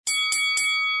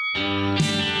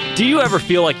Do you ever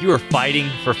feel like you are fighting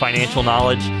for financial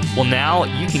knowledge? Well, now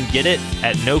you can get it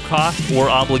at no cost or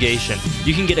obligation.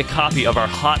 You can get a copy of our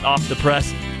hot off the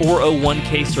press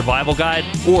 401k survival guide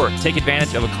or take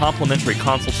advantage of a complimentary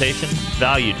consultation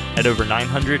valued at over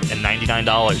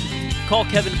 $999. Call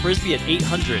Kevin Frisby at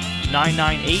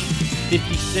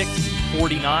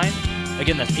 800-998-5649.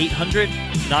 Again, that's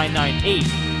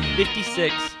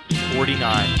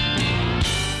 800-998-5649.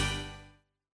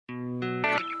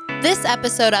 This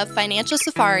episode of Financial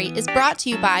Safari is brought to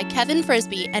you by Kevin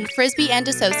Frisby and Frisby &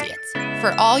 Associates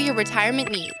for all your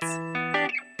retirement needs.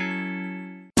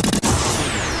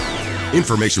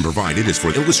 Information provided is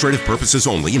for illustrative purposes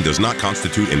only and does not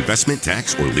constitute investment,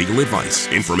 tax, or legal advice.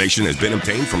 Information has been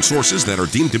obtained from sources that are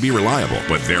deemed to be reliable,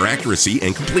 but their accuracy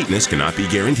and completeness cannot be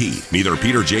guaranteed. Neither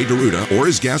Peter J. D'Arruda or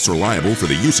his guests are liable for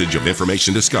the usage of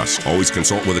information discussed. Always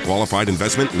consult with a qualified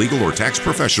investment, legal, or tax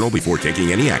professional before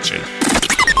taking any action.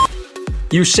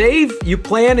 You save, you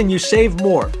plan, and you save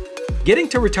more. Getting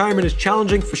to retirement is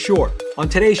challenging for sure. On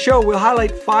today's show, we'll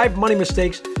highlight 5 money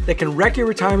mistakes that can wreck your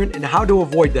retirement and how to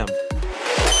avoid them.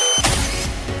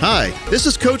 Hi, this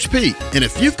is Coach Pete, and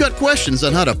if you've got questions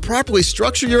on how to properly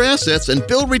structure your assets and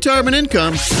build retirement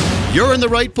income, you're in the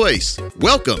right place.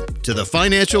 Welcome to the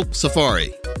Financial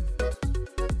Safari.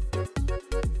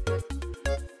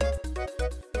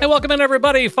 Hey, welcome in,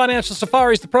 everybody. Financial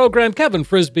Safari is the program. Kevin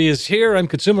Frisby is here. I'm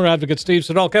consumer advocate Steve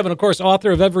Siddall. Kevin, of course, author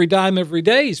of Every Dime, Every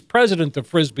Day. He's president of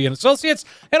Frisby & Associates.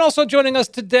 And also joining us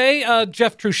today,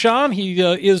 Jeff Truchon. He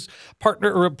is part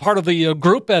of the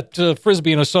group at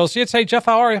Frisby & Associates. Hey, Jeff,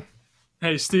 how are you?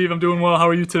 Hey, Steve, I'm doing well. How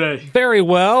are you today? Very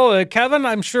well. Kevin,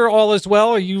 I'm sure all is well.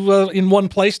 Are you in one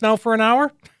place now for an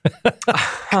hour?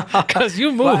 Because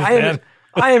you moved, man.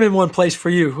 I am in one place for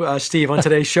you, Steve, on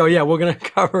today's show. Yeah, we're going to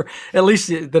cover at least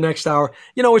the next hour.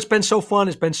 You know, it's been so fun.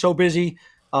 It's been so busy.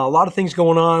 A lot of things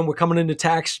going on. We're coming into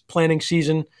tax planning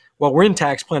season. Well, we're in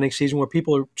tax planning season where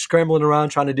people are scrambling around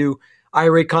trying to do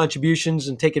IRA contributions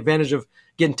and take advantage of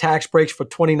getting tax breaks for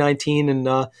 2019.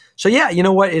 And so, yeah, you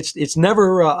know what? It's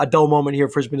never a dull moment here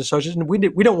at Frisby & Associates. And we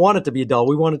don't want it to be dull.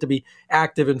 We want it to be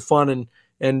active and fun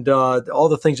and all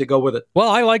the things that go with it. Well,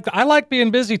 I like being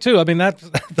busy too. I mean,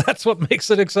 that's what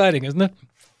makes it exciting, isn't it?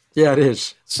 Yeah, it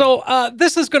is. So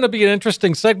this is going to be an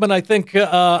interesting segment. I think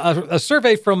a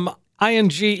survey from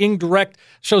ING Indirect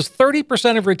shows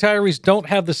 30% of retirees don't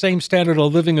have the same standard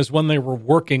of living as when they were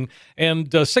working,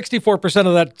 and 64%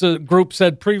 of that group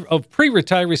said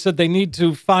pre-retirees said they need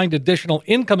to find additional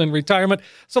income in retirement.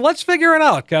 So let's figure it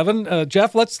out, Kevin.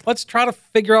 Jeff, let's try to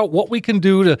figure out what we can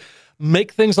do to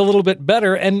make things a little bit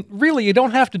better. And really, you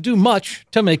don't have to do much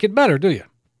to make it better, do you?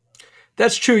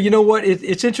 That's true. You know what?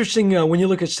 It's interesting when you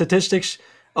look at statistics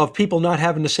of people not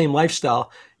having the same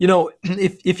lifestyle. You know,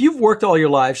 if you've worked all your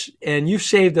lives and you've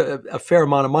saved a fair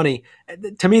amount of money,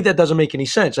 to me, that doesn't make any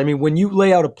sense. I mean, when you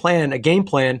lay out a game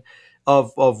plan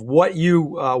of what you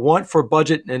want for a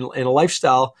budget and a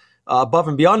lifestyle above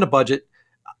and beyond the budget,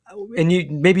 and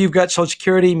maybe you've got Social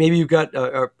Security, maybe you've got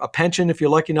a pension if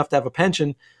you're lucky enough to have a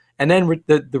pension, and then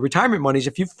the retirement monies,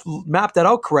 if you've mapped that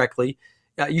out correctly,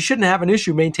 you shouldn't have an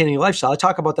issue maintaining a lifestyle. I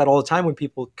talk about that all the time when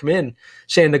people come in,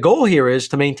 saying the goal here is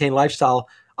to maintain lifestyle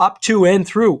up to and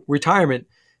through retirement.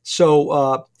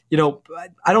 So, you know,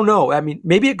 I don't know. I mean,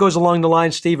 maybe it goes along the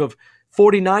line, Steve, of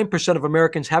 49% of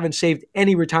Americans haven't saved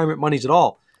any retirement monies at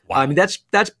all. Wow. I mean, that's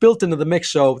built into the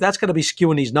mix. So that's going to be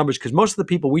skewing these numbers because most of the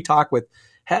people we talk with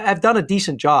have done a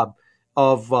decent job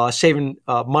of saving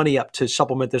money up to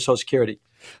supplement their Social Security.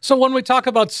 So when we talk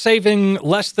about saving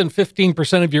less than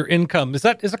 15% of your income, is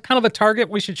that kind of a target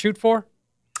we should shoot for?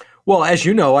 Well, as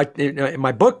you know,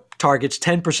 my book targets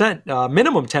 10%,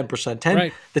 minimum 10%.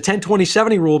 Right. The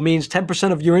 10-20-70 rule means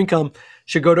 10% of your income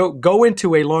should go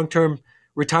into a long-term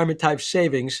retirement type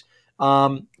savings.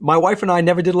 My wife and I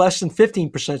never did less than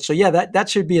 15%. So yeah, that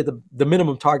should be the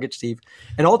minimum target, Steve.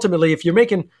 And ultimately, if you're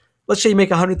making, let's say you make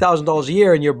 $100,000 a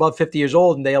year and you're above 50 years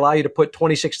old and they allow you to put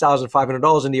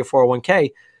 $26,500 into your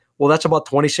 401k, well, that's about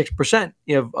 26%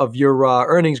 of your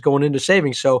earnings going into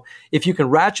savings. So if you can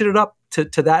ratchet it up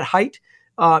to that height,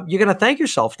 you're going to thank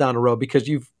yourself down the road because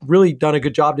you've really done a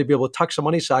good job to be able to tuck some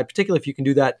money aside, particularly if you can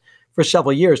do that for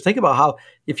several years. Think about how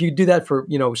if you do that for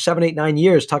 7, 8, 9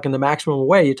 years, tucking the maximum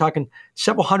away, you're talking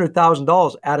several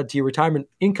 $100,000 added to your retirement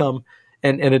income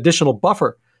and an additional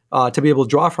buffer to be able to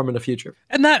draw from in the future.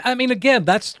 And that, I mean, again,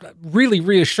 that's really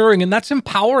reassuring and that's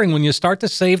empowering when you start to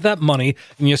save that money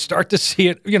and you start to see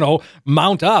it,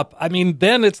 mount up. I mean,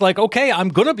 then it's like, okay, I'm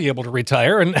going to be able to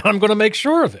retire and I'm going to make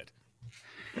sure of it.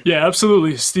 Yeah,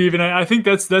 absolutely, Steve. And I think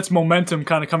that's momentum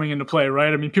kind of coming into play,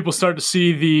 right? I mean, people start to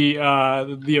see the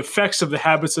effects of the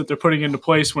habits that they're putting into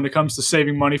place when it comes to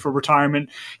saving money for retirement.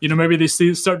 Maybe they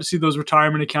start to see those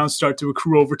retirement accounts start to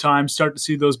accrue over time, start to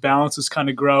see those balances kind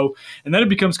of grow. And then it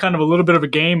becomes kind of a little bit of a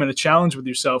game and a challenge with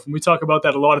yourself. And we talk about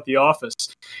that a lot at the office.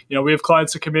 We have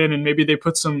clients that come in and maybe they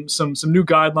put some new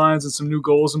guidelines and some new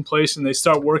goals in place, and they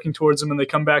start working towards them, and they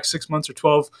come back 6 months or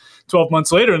 12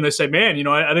 months later and they say, man,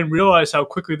 I didn't realize how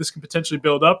quickly this can potentially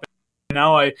build up.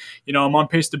 Now I'm on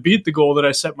pace to beat the goal that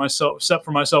I set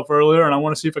for myself earlier, and I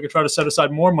want to see if I can try to set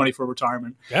aside more money for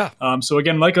retirement. Yeah. So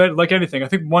again, like anything, I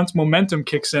think once momentum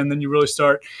kicks in, then you really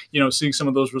start, seeing some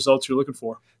of those results you're looking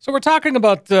for. So we're talking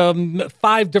about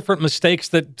 5 different mistakes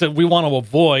that we want to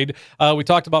avoid. We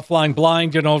talked about flying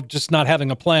blind, just not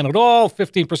having a plan at all,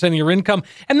 15% of your income.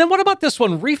 And then what about this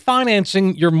one,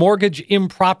 refinancing your mortgage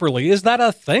improperly? Is that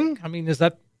a thing? I mean, is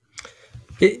that...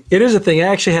 It is a thing. I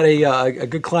actually had a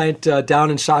good client down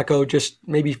in Saco just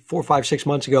maybe 4, 5, 6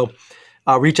 months ago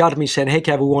reach out to me saying, hey,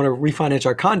 Kev, we want to refinance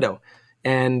our condo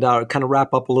and kind of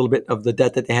wrap up a little bit of the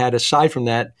debt that they had aside from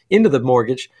that into the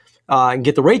mortgage and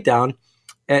get the rate down.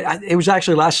 And it was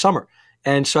actually last summer.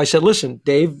 And so I said, listen,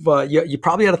 Dave, you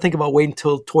probably ought to think about waiting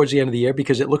until towards the end of the year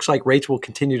because it looks like rates will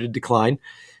continue to decline.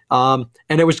 And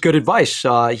it was good advice.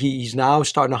 He's now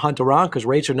starting to hunt around because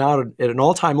rates are now at an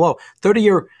all-time low.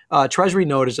 30-year Treasury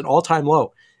note is an all-time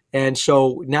low. And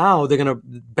so now they're going to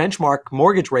benchmark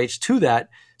mortgage rates to that.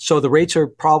 So the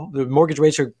mortgage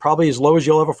rates are probably as low as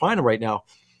you'll ever find them right now.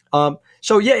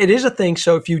 So yeah, it is a thing.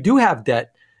 So if you do have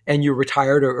debt and you're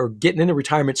retired or getting into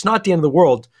retirement, it's not the end of the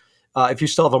world if you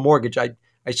still have a mortgage. I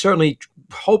certainly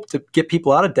hope to get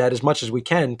people out of debt as much as we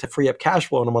can to free up cash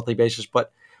flow on a monthly basis.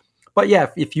 But yeah,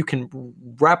 if you can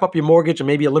wrap up your mortgage and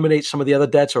maybe eliminate some of the other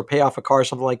debts or pay off a car or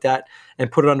something like that and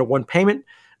put it under one payment,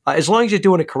 as long as you're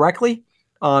doing it correctly,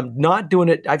 not doing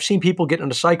it. I've seen people get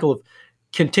in a cycle of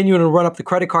continuing to run up the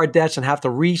credit card debts and have to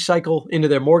recycle into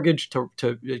their mortgage to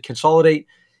consolidate.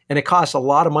 And it costs a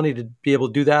lot of money to be able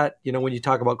to do that. When you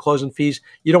talk about closing fees,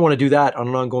 you don't want to do that on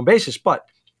an ongoing basis. But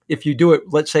if you do it,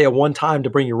 let's say a one time to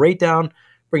bring your rate down,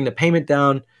 bring the payment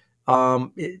down,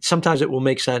 sometimes it will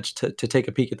make sense to take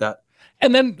a peek at that.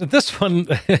 And then this one,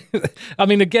 I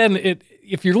mean, again,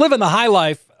 if you're living the high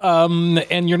life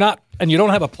and you don't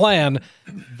have a plan,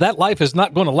 that life is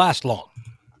not going to last long.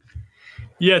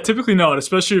 Yeah, typically not,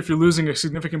 especially if you're losing a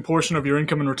significant portion of your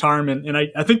income in retirement. And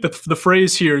I think that the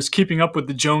phrase here is keeping up with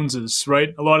the Joneses,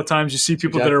 right? A lot of times you see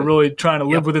people that are really trying to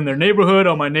live within their neighborhood.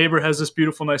 Oh, my neighbor has this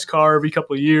beautiful, nice car every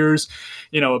couple of years,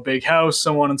 a big house,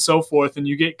 so on and so forth. And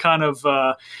you get kind of,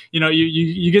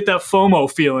 you get that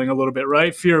FOMO feeling a little bit,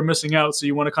 right? Fear of missing out. So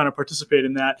you want to kind of participate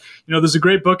in that. There's a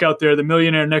great book out there, The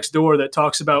Millionaire Next Door, that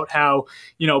talks about how,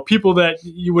 people that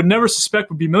you would never suspect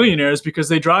would be millionaires because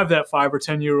they drive that 5 or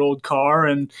 10-year-old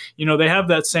car. And, they have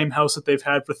that same house that they've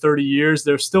had for 30 years.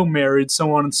 They're still married,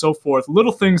 so on and so forth.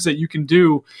 Little things that you can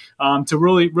do to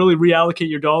really, really reallocate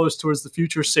your dollars towards the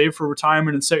future, save for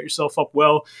retirement, and set yourself up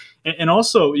well. And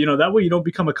also, that way you don't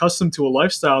become accustomed to a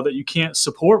lifestyle that you can't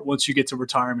support once you get to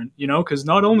retirement, because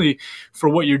not only for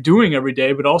what you're doing every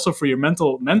day, but also for your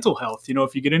mental health.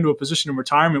 If you get into a position in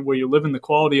retirement where you're living the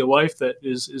quality of life that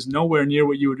is nowhere near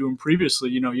what you were doing previously,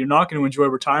 you're not going to enjoy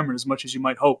retirement as much as you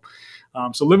might hope.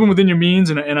 So living within your means,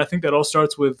 and I think that all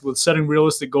starts with setting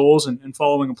realistic goals and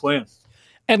following a plan.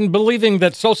 And believing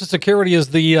that Social Security is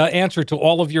the answer to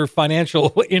all of your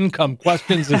financial income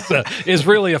questions is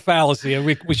really a fallacy, and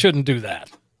we shouldn't do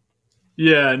that.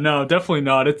 Yeah, no, definitely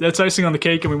not. It's icing on the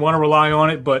cake, and we want to rely on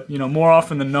it. But more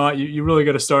often than not, you really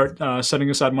got to start setting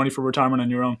aside money for retirement on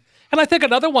your own. And I think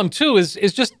another one too is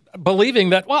just believing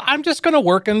that, well, I'm just going to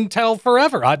work until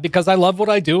forever because I love what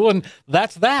I do, and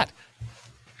that's that.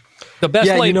 The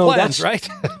best laid plans, right?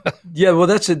 Yeah, well,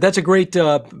 that's a great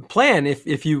plan.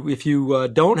 If you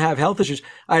don't have health issues,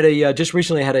 I had just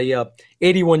recently had a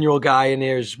 81-year-old guy and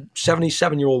his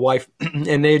 77-year-old wife,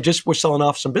 and they just were selling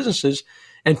off some businesses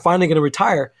and finally going to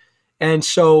retire. And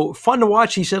so fun to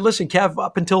watch. He said, "Listen, Kev,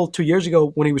 up until 2 years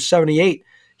ago when he was 78,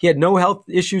 he had no health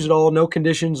issues at all, no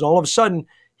conditions. All of a sudden,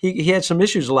 he had some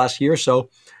issues the last year or so.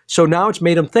 So now it's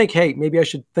made him think, hey, maybe I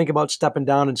should think about stepping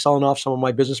down and selling off some of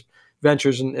my business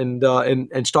ventures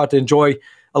and start to enjoy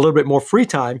a little bit more free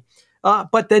time.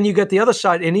 But then you get the other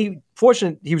side, and he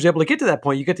was able to get to that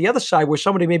point. You get the other side where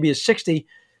somebody maybe is 60.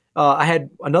 I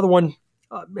had another one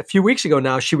a few weeks ago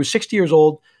now. She was 60 years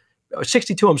old,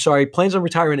 62, I'm sorry, plans on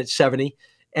retiring at 70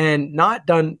 and not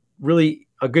done really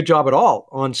a good job at all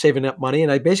on saving up money.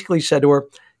 And I basically said to her,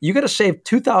 you got to save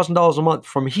 $2,000 a month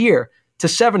from here to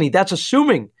 70. That's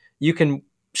assuming you can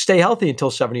stay healthy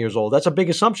until 70 years old. That's a big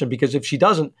assumption, because if she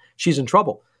doesn't, she's in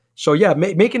trouble. So yeah,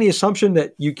 making the assumption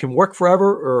that you can work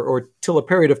forever or till a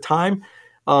period of time.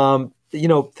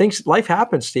 Life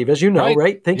happens, Steve, as you know,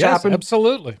 right? Things happen.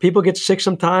 Absolutely. People get sick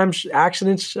sometimes,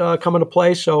 accidents come into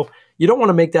play. So you don't want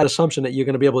to make that assumption that you're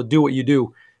going to be able to do what you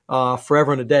do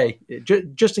forever and a day,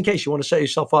 just in case you want to set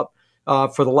yourself up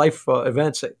for the life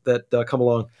events that come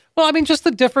along. Well, I mean, just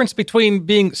the difference between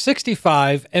being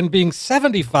 65 and being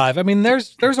 75. I mean,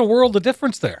 there's a world of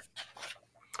difference there.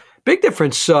 Big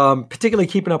difference, particularly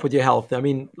keeping up with your health. I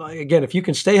mean, again, if you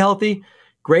can stay healthy,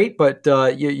 great, but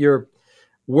your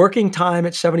working time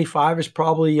at 75 is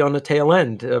probably on the tail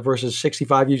end versus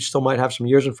 65. You still might have some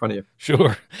years in front of you.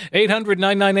 Sure.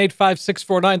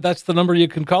 800-998-5649. That's the number you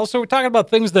can call. So we're talking about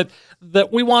things that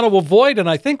we want to avoid, and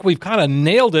I think we've kind of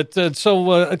nailed it.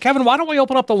 So, Kevin, why don't we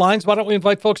open up the lines? Why don't we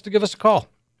invite folks to give us a call?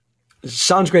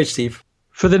 Sounds great, Steve.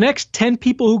 For the next 10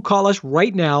 people who call us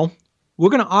right now, we're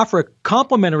going to offer a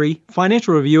complimentary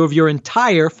financial review of your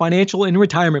entire financial and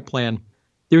retirement plan.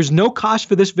 There's no cost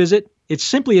for this visit. It's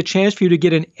simply a chance for you to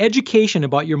get an education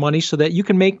about your money so that you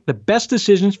can make the best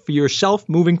decisions for yourself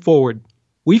moving forward.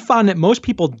 We found that most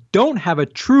people don't have a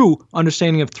true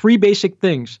understanding of three basic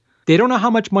things. They don't know how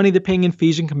much money they're paying in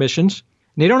fees and commissions.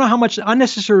 And they don't know how much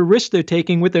unnecessary risk they're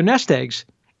taking with their nest eggs.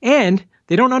 And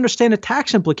they don't understand the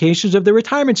tax implications of their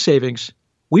retirement savings.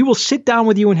 We will sit down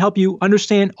with you and help you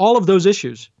understand all of those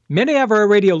issues. Many of our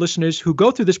radio listeners who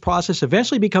go through this process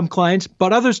eventually become clients,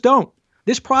 but others don't.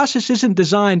 This process isn't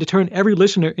designed to turn every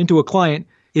listener into a client.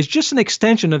 It's just an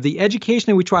extension of the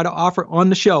education that we try to offer on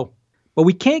the show. But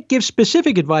we can't give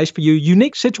specific advice for your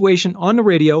unique situation on the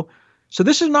radio, so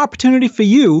this is an opportunity for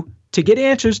you to get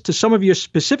answers to some of your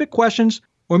specific questions,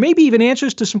 or maybe even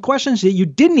answers to some questions that you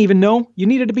didn't even know you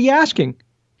needed to be asking.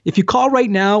 If you call right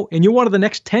now and you're one of the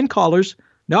next 10 callers,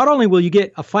 not only will you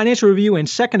get a financial review and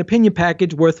second opinion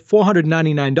package worth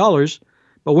 $499,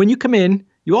 but when you come in,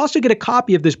 you also get a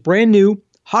copy of this brand new,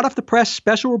 hot off the press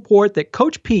special report that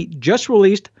Coach Pete just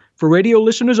released for radio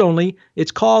listeners only.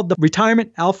 It's called the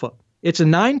Retirement Alpha. It's a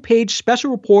 9-page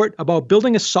special report about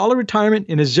building a solid retirement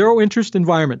in a zero-interest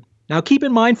environment. Now keep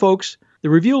in mind, folks, the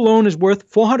review alone is worth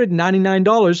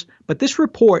 $499, but this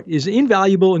report is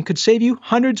invaluable and could save you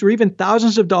hundreds or even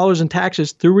thousands of dollars in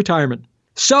taxes through retirement.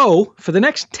 So, for the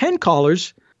next 10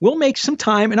 callers, we'll make some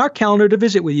time in our calendar to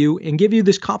visit with you and give you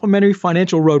this complimentary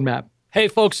financial roadmap. Hey,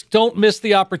 folks, don't miss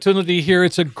the opportunity here.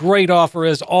 It's a great offer,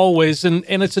 as always, and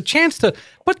it's a chance to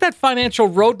put that financial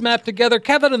roadmap together.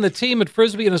 Kevin and the team at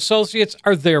Frisbie and Associates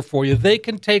are there for you. They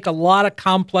can take a lot of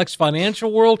complex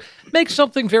financial world, make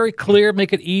something very clear,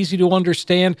 make it easy to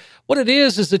understand. What it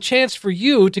is a chance for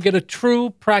you to get a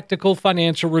true practical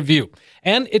financial review.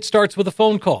 And it starts with a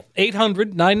phone call,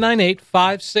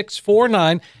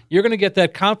 800-998-5649. You're going to get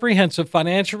that comprehensive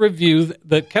financial review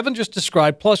that Kevin just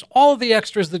described, plus all of the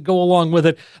extras that go along with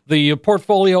it, the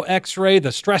portfolio x-ray,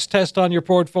 the stress test on your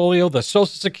portfolio, the Social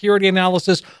Security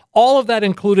analysis, all of that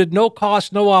included, no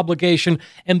cost, no obligation.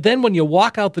 And then when you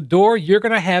walk out the door, you're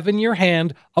going to have in your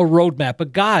hand a roadmap, a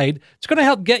guide. It's going to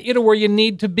help get you to where you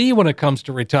need to be when it comes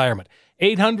to retirement.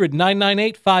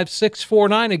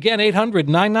 800-998-5649. Again,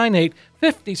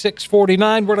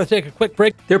 800-998-5649. We're going to take a quick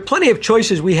break. There are plenty of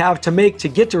choices we have to make to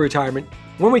get to retirement.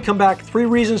 When we come back, 3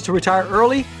 reasons to retire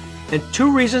early and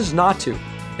 2 reasons not to.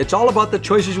 It's all about the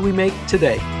choices we make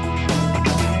today.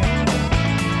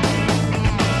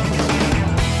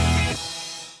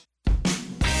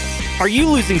 Are you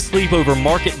losing sleep over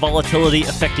market volatility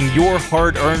affecting your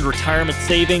hard-earned retirement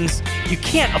savings? You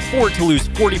can't afford to lose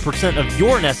 40% of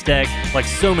your nest egg like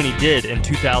so many did in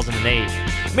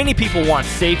 2008. Many people want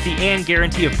safety and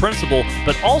guarantee of principal,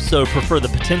 but also prefer the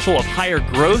potential of higher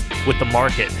growth with the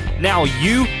market. Now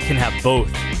you can have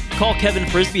both. Call Kevin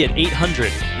Frisbie at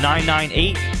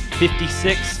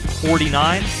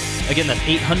 800-998-5649. Again, that's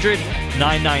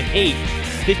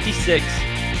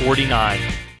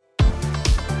 800-998-5649.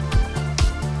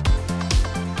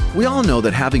 We all know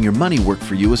that having your money work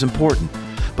for you is important,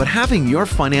 but having your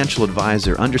financial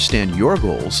advisor understand your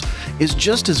goals is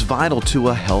just as vital to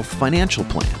a health financial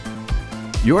plan.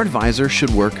 Your advisor should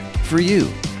work for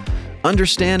you.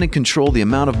 Understand and control the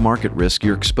amount of market risk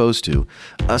you're exposed to,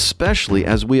 especially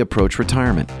as we approach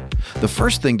retirement. The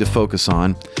first thing to focus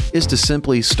on is to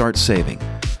simply start saving.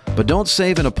 But don't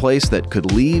save in a place that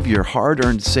could leave your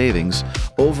hard-earned savings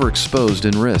overexposed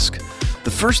in risk.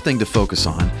 The first thing to focus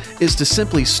on is to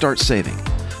simply start saving.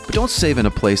 But don't save in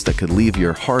a place that could leave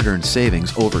your hard-earned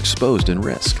savings overexposed in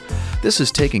risk. This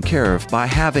is taken care of by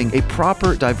having a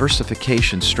proper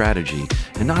diversification strategy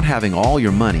and not having all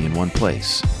your money in one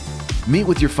place. Meet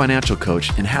with your financial coach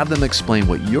and have them explain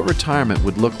what your retirement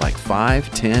would look like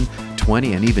 5, 10,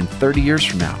 20, and even 30 years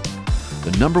from now.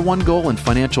 The number one goal in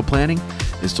financial planning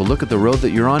is to look at the road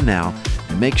that you're on now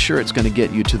and make sure it's going to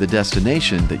get you to the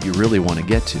destination that you really want to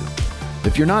get to.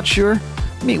 If you're not sure,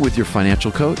 meet with your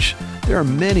financial coach. There are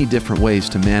many different ways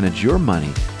to manage your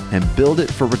money and build it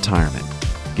for retirement.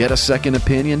 Get a second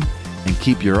opinion and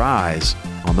keep your eyes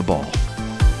on the ball.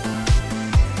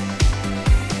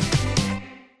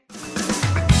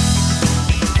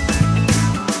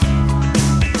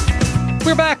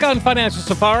 We're back on Financial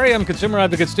Safari. I'm consumer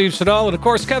advocate Steve Siddall, and of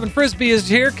course, Kevin Frisbee is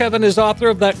here. Kevin is author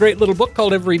of that great little book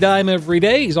called Every Dime, Every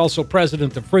Day. He's also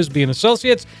president of Frisbee &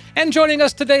 Associates. And joining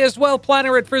us today as well,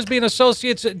 planner at Frisbee &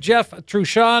 Associates, Jeff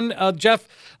Truchon. Jeff,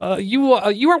 you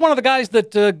are one of the guys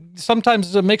that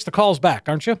sometimes makes the calls back,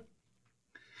 aren't you?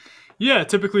 Yeah,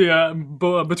 typically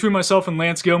between myself and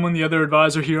Lance Gilman, the other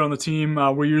advisor here on the team,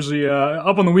 we're usually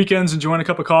up on the weekends enjoying a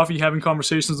cup of coffee, having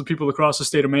conversations with people across the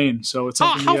state of Maine. So it's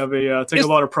something we take a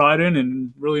lot of pride in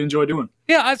and really enjoy doing.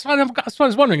 Yeah, that's what I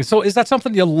was wondering. So is that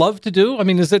something you love to do? I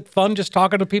mean, is it fun just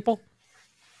talking to people?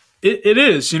 It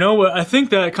is. I think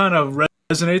that kind of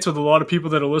resonates with a lot of people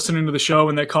that are listening to the show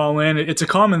and that call in. It's a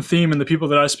common theme in the people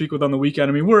that I speak with on the weekend.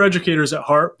 I mean, we're educators at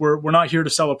heart. We're not here to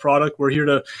sell a product. We're here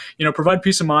to, provide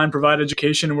peace of mind, provide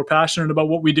education, and we're passionate about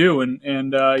what we do.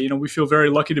 And we feel very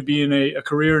lucky to be in a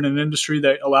career in an industry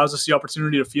that allows us the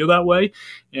opportunity to feel that way.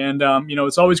 And,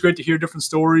 it's always great to hear different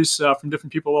stories from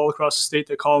different people all across the state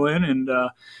that call in. And,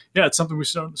 it's something we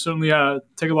certainly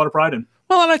take a lot of pride in.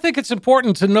 Well, and I think it's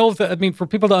important to know that, for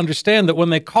people to understand that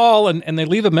when they call and they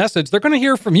leave a message, they're going to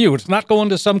hear from you. It's not going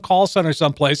to some call center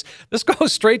someplace. This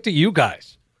goes straight to you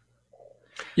guys.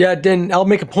 Yeah, then I'll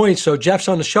make a point. So Jeff's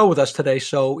on the show with us today,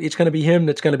 so it's going to be him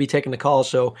that's going to be taking the call.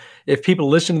 So if people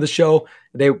listen to the show,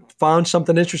 they found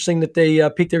something interesting that they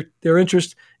piqued their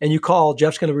interest, and you call,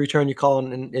 Jeff's going to return your call,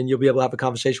 and you'll be able to have a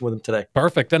conversation with him today.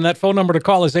 Perfect. And that phone number to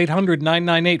call is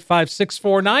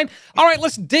 800-998-5649. All right,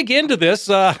 let's dig into this.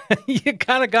 You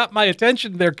kind of got my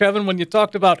attention there, Kevin, when you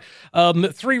talked about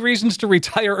 3 reasons to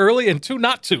retire early and 2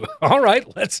 not to. All right,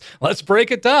 let's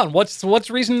break it down. What's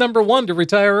reason number 1 to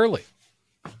retire early?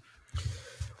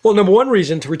 Well, number 1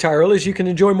 reason to retire early is you can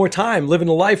enjoy more time living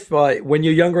a life when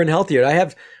you're younger and healthier. I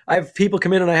have people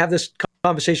come in and I have this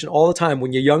conversation all the time.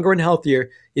 When you're younger and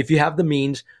healthier, if you have the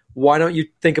means, why don't you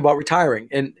think about retiring?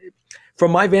 And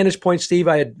from my vantage point, Steve,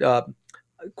 I had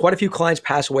quite a few clients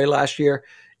pass away last year.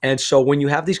 And so when you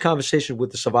have these conversations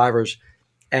with the survivors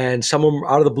and some of them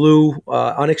out of the blue,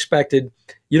 unexpected,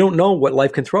 you don't know what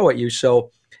life can throw at you.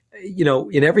 So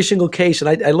in every single case,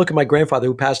 and I look at my grandfather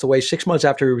who passed away 6 months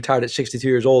after he retired at 62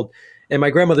 years old, and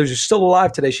my grandmother who's still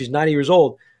alive today, she's 90 years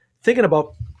old, thinking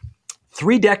about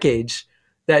 3 decades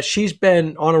that she's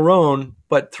been on her own,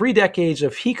 but 3 decades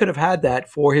if he could have had that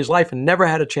for his life and never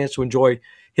had a chance to enjoy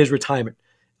his retirement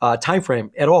time frame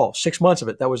at all. 6 months of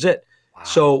it, that was it. Wow.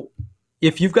 So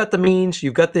if you've got the means,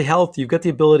 you've got the health, you've got the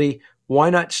ability, why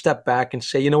not step back and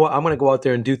say, you know what, I'm going to go out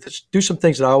there and do some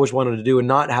things that I always wanted to do and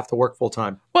not have to work full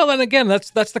time. Well, and again,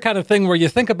 that's the kind of thing where you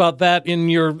think about that in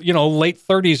your, late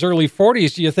 30s, early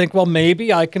 40s. You think, well,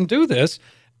 maybe I can do this.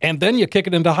 And then you kick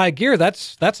it into high gear.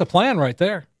 That's a plan right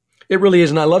there. It really is.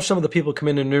 And I love some of the people come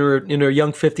in their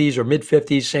young 50s or mid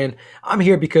 50s saying, I'm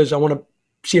here because I want to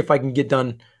see if I can get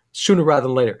done sooner rather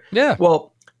than later. Yeah.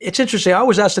 Well, it's interesting. I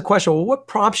always ask the question, well, what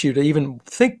prompts you to even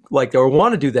think like that or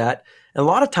want to do that? And a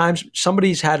lot of times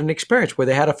somebody's had an experience where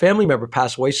they had a family member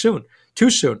pass away too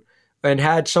soon, and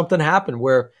had something happen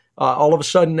where all of a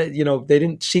sudden, they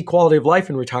didn't see quality of life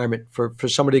in retirement for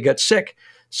somebody who got sick.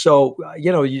 So,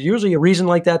 usually a reason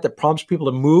like that prompts people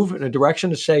to move in a direction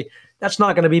to say, that's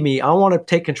not going to be me. I want to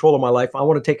take control of my life. I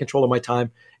want to take control of my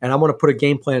time, and I want to put a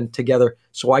game plan together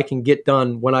so I can get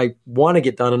done when I want to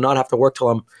get done and not have to work till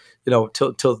I'm till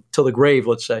the grave,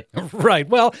 let's say. Right.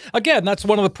 Well, again, that's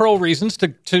one of the pro reasons to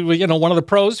one of the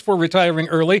pros for retiring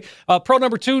early. Pro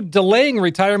number 2, delaying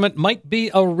retirement might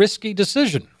be a risky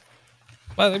decision.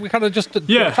 Well, we kind of just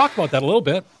talked about that a little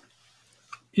bit.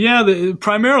 Yeah,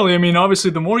 primarily, obviously,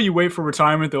 the more you wait for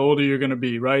retirement, the older you're going to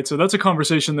be, right? So that's a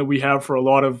conversation that we have for a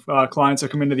lot of clients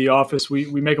that come into the office.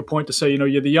 We make a point to say,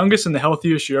 you're the youngest and the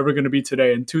healthiest you're ever going to be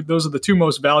today. And those are the 2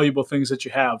 most valuable things that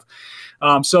you have.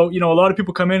 So, a lot of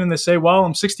people come in and they say, well,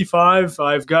 I'm 65.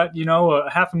 I've got,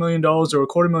 $500,000 or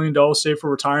 $250,000 saved for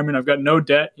retirement. I've got no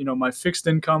debt. My fixed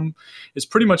income is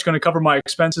pretty much going to cover my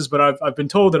expenses, but I've been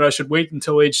told that I should wait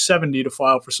until age 70 to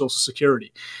file for Social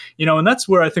Security. And that's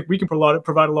where I think we can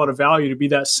provide a lot of value to be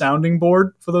that sounding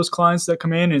board for those clients that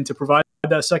come in and to provide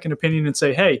that second opinion and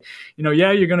say, hey,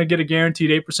 yeah, you're going to get a guaranteed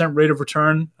 8% rate of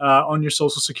return on your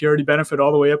Social Security benefit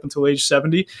all the way up until age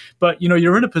 70. But,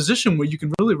 you're in a position where you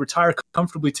can really retire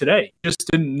comfortably today. You just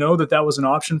didn't know that was an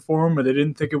option for them, or they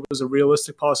didn't think it was a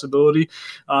realistic possibility.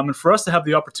 And for us to have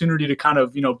the opportunity to kind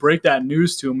of, break that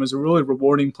news to them is a really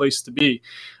rewarding place to be.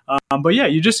 But yeah,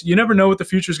 you never know what the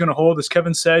future is going to hold. As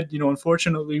Kevin said,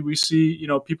 unfortunately, we see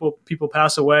people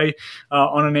pass away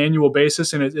on an annual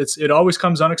basis, and it always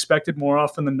comes unexpected more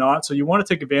often than not. So you want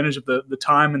to take advantage of the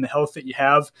time and the health that you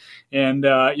have. And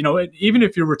even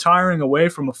if you're retiring away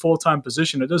from a full-time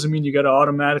position, it doesn't mean you got to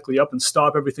automatically up and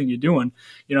stop everything you're doing.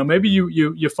 Maybe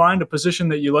you find a position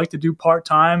that you like to do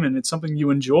part-time and it's something you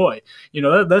enjoy.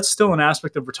 That's still an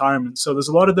aspect of retirement. So there's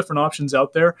a lot of different options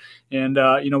out there, and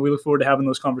we look forward to having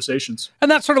those conversations. And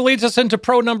that sort of leads us into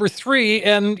pro number 3,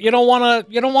 and you don't want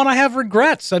to have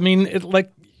regrets. I mean,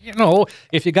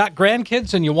 if you got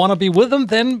grandkids and you want to be with them,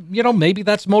 then maybe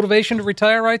that's motivation to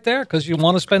retire right there, because you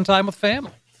want to spend time with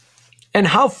family. And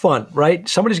how fun, right?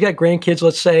 Somebody's got grandkids,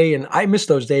 let's say, and I miss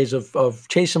those days of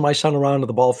chasing my son around to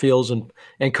the ball fields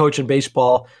and coaching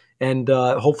baseball. And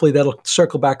hopefully that'll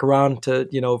circle back around to,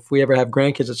 if we ever have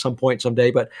grandkids at some point someday.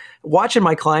 But watching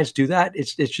my clients do that,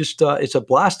 it's just it's a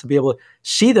blast to be able to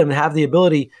see them have the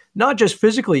ability, not just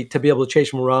physically to be able to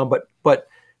chase them around, but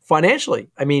financially.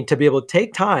 I mean, to be able to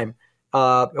take time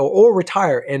or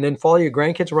retire and then follow your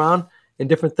grandkids around in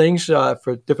different things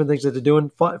for different things that they're doing,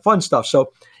 fun stuff.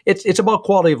 So it's about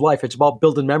quality of life. It's about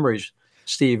building memories,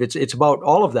 Steve. It's about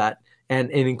all of that, and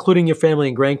including your family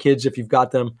and grandkids if you've got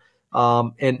them.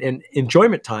 And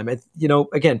enjoyment time.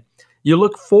 Again, you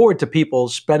look forward to people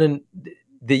spending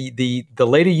the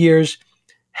later years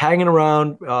hanging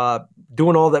around,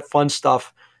 doing all that fun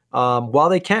stuff while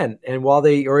they can and while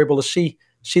they are able to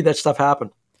see that stuff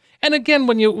happen. And again,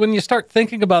 when you start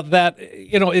thinking about that,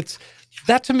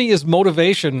 that to me is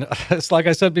motivation. It's like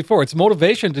I said before, it's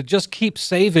motivation to just keep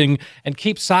saving and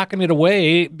keep socking it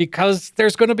away, because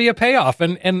there's going to be a payoff,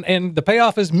 and the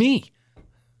payoff is me.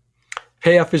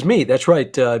 Payoff is me. That's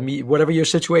right. Whatever your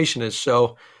situation is.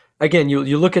 So again,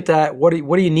 you look at that. What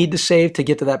do you need to save to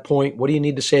get to that point? What do you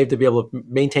need to save to be able to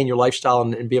maintain your lifestyle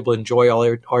and be able to enjoy all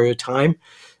your time?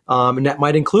 And that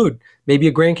might include maybe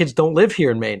your grandkids don't live here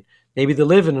in Maine. Maybe they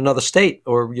live in another state,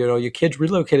 or your kids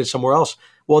relocated somewhere else.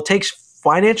 Well, it takes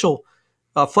financial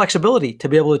flexibility to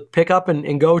be able to pick up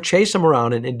and go chase them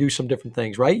around and do some different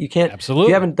things. Right? You can't. Absolutely. If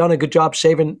you haven't done a good job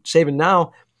saving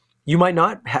now, you might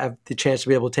not have the chance to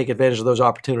be able to take advantage of those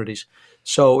opportunities.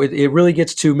 So it really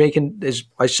gets to making, as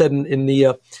I said in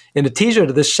the teaser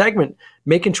to this segment,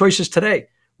 making choices today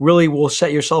really will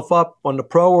set yourself up on the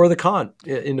pro or the con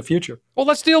in the future. Well,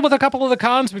 let's deal with a couple of the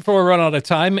cons before we run out of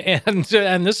time. And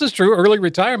this is true. Early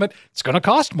retirement, it's going to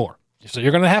cost more. So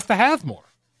you're going to have more.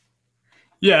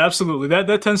 Yeah, absolutely.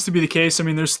 That tends to be the case. I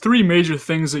mean, there's 3 major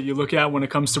things that you look at when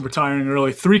it comes to retiring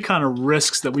early, 3 kind of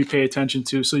risks that we pay attention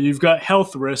to. So you've got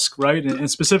health risk, right? And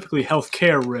specifically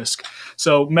healthcare risk.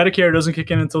 So Medicare doesn't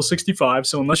kick in until 65.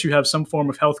 So unless you have some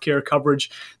form of healthcare coverage,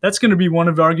 that's going to be one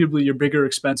of arguably your bigger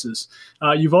expenses.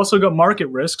 You've also got market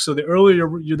risk. So the earlier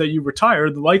that you retire,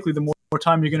 the more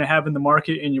time you're going to have in the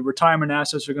market, and your retirement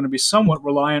assets are going to be somewhat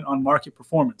reliant on market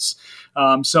performance.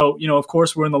 So, of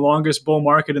course, we're in the longest bull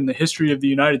market in the history of the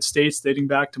United States, dating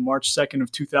back to March 2nd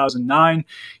of 2009.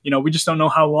 We just don't know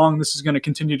how long this is going to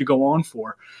continue to go on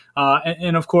for.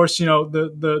 And of course,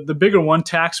 the bigger one,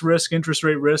 tax risk, interest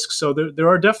rate risk. So there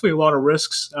are definitely a lot of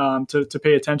risks to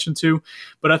pay attention to.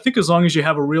 But I think as long as you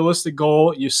have a realistic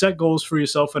goal, you set goals for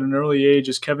yourself at an early age,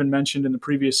 as Kevin mentioned in the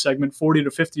previous segment, 40 to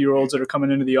 50-year-olds that are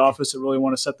coming into the office that really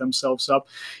want to set themselves up.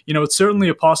 It's certainly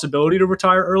a possibility to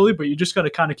retire early, but you just got to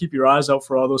kind of keep your eyes out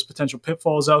for all those potential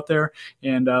pitfalls out there,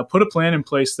 and put a plan in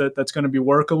place that's going to be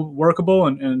workable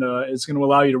and it's going to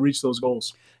allow you to reach those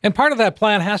goals. And part of that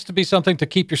plan has to be something to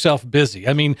keep yourself busy.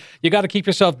 I mean, you got to keep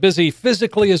yourself busy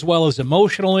physically as well as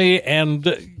emotionally, and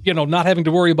not having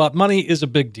to worry about money is a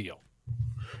big deal.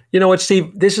 You know what,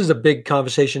 Steve? This is a big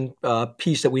conversation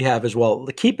piece that we have as well.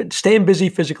 Staying busy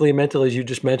physically and mentally, as you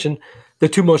just mentioned, the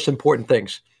 2 most important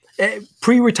things,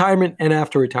 pre-retirement and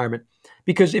after retirement.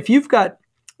 Because if you've got,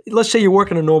 let's say you're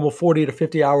working a normal 40 to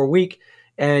 50-hour week,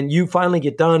 and you finally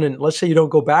get done, and let's say you don't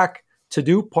go back to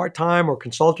do part-time or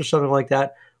consult or something like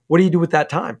that, what do you do with that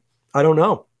time? I don't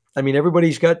know. I mean,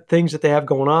 everybody's got things that they have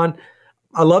going on.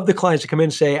 I love the clients that come in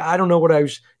and say, I don't know what I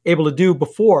was able to do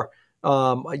before.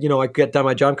 I get done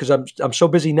my job because I'm so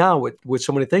busy now with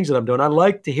so many things that I'm doing. I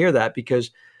like to hear that,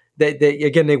 because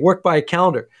they work by a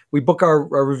calendar. We book our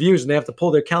reviews and they have to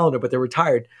pull their calendar, but they're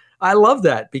retired. I love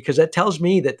that because that tells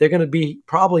me that they're going to be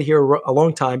probably here a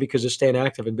long time because they're staying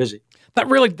active and busy. That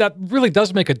really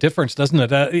does make a difference, doesn't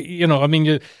it? You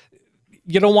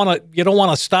don't want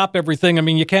to stop everything. I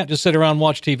mean, you can't just sit around and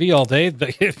watch TV all day.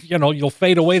 You'll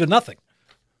fade away to nothing.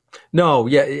 No,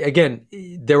 yeah. Again,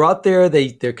 they're out there.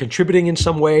 They're contributing in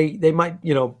some way. They might,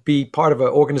 be part of an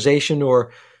organization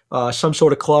or some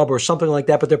sort of club or something like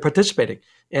that, but they're participating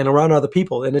and around other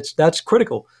people, and that's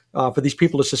critical for these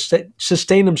people to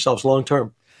sustain themselves long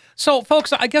term. So,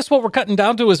 folks, I guess what we're cutting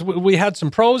down to is we had some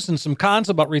pros and some cons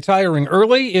about retiring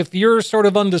early. If you're sort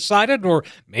of undecided or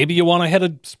maybe you want to head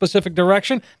a specific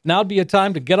direction, now'd be a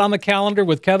time to get on the calendar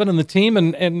with Kevin and the team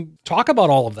and talk about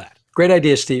all of that. Great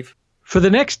idea, Steve. For the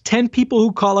next 10 people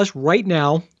who call us right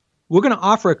now, we're going to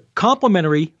offer a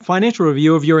complimentary financial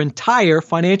review of your entire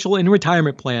financial and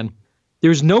retirement plan.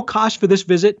 There's no cost for this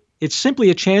visit. It's simply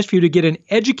a chance for you to get an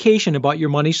education about your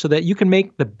money so that you can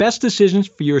make the best decisions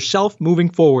for yourself moving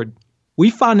forward. We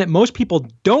found that most people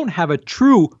don't have a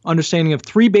true understanding of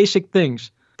three basic things.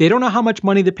 They don't know how much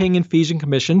money they're paying in fees and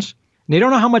commissions, and they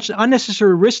don't know how much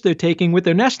unnecessary risk they're taking with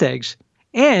their nest eggs,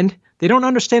 and they don't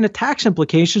understand the tax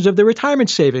implications of their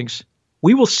retirement savings.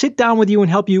 We will sit down with you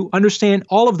and help you understand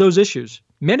all of those issues.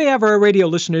 Many of our radio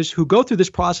listeners who go through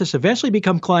this process eventually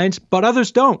become clients, but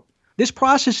others don't. This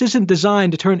process isn't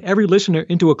designed to turn every listener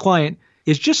into a client.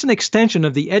 It's just an extension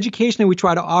of the education that we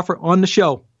try to offer on the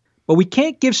show. But we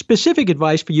can't give specific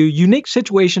advice for your unique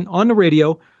situation on the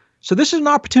radio, so this is an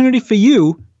opportunity for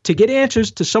you to get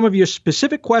answers to some of your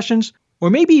specific questions, or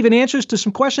maybe even answers to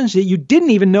some questions that you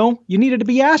didn't even know you needed to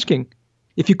be asking.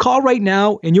 If you call right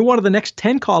now and you're one of the next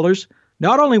 10 callers,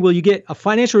 not only will you get a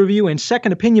financial review and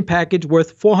second opinion package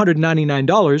worth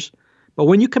 $499, but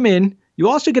when you come in, you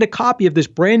also get a copy of this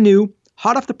brand new,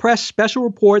 hot off the press special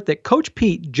report that Coach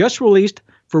Pete just released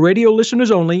for radio listeners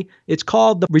only. It's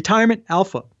called the Retirement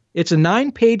Alpha. It's a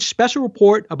 9-page special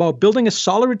report about building a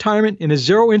solid retirement in a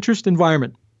zero-interest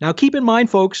environment. Now keep in mind,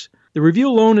 folks, the review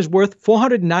alone is worth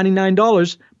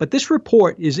 $499, but this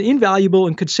report is invaluable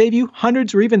and could save you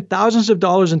hundreds or even thousands of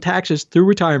dollars in taxes through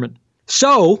retirement.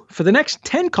 So, for the next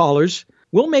 10 callers,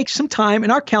 we'll make some time in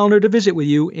our calendar to visit with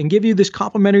you and give you this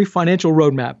complimentary financial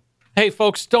roadmap. Hey,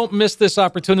 folks, don't miss this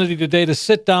opportunity today to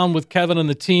sit down with Kevin and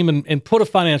the team and put a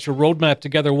financial roadmap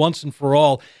together once and for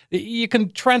all. You can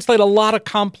translate a lot of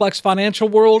complex financial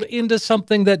world into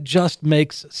something that just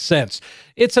makes sense.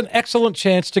 It's an excellent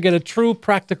chance to get a true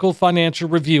practical financial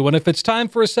review. And if it's time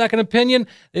for a second opinion,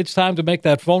 it's time to make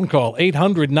that phone call.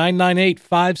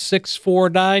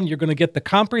 800-998-5649. You're going to get the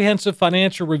comprehensive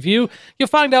financial review. You'll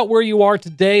find out where you are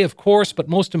today, of course, but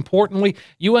most importantly,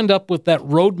 you end up with that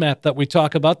roadmap that we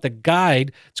talk about, the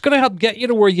guide. It's going to help get you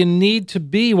to where you need to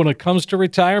be when it comes to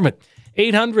retirement.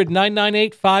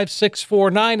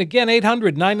 800-998-5649. Again,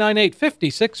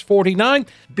 800-998-5649.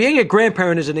 Being a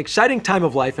grandparent is an exciting time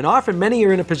of life, and often many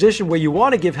are in a position where you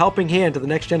want to give helping hand to the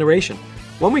next generation.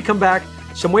 When we come back,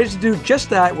 some ways to do just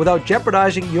that without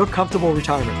jeopardizing your comfortable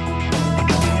retirement.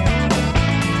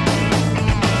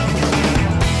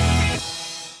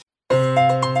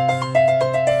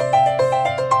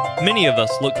 Many of us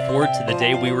look forward to the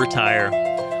day we retire.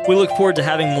 We look forward to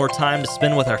having more time to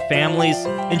spend with our families,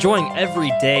 enjoying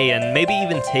every day, and maybe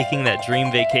even taking that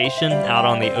dream vacation out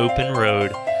on the open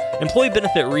road. Employee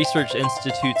Benefit Research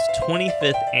Institute's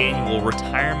 25th Annual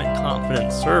Retirement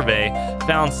Confidence Survey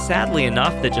found, sadly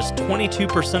enough, that just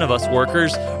 22% of us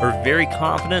workers are very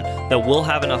confident that we'll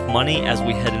have enough money as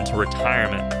we head into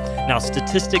retirement. Now,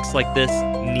 statistics like this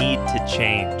need to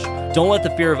change. Don't let the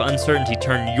fear of uncertainty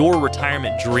turn your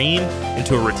retirement dream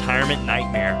into a retirement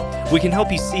nightmare. We can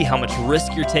help you see how much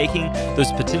risk you're taking, those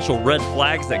potential red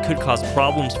flags that could cause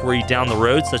problems for you down the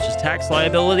road, such as tax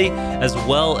liability, as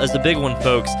well as the big one,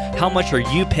 folks. How much are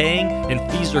you paying in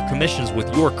fees or commissions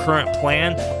with your current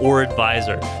plan or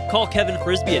advisor? Call Kevin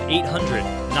Frisbee at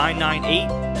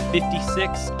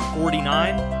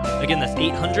 800-998-5649. Again, that's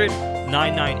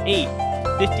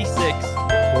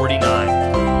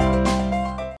 800-998-5649.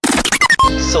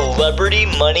 Celebrity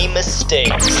money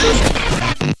mistakes.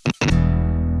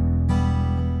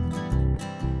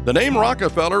 The name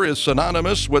Rockefeller is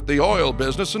synonymous with the oil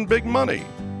business and big money.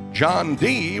 John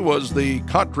D. was the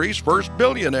country's first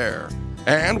billionaire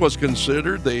and was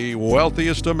considered the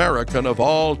wealthiest American of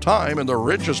all time and the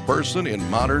richest person in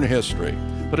modern history.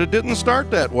 But it didn't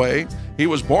start that way. He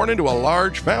was born into a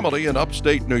large family in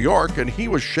upstate New York, and he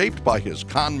was shaped by his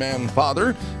conman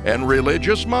father and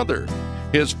religious mother.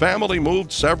 His family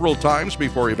moved several times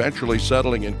before eventually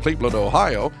settling in Cleveland,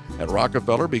 Ohio, and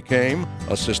Rockefeller became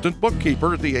assistant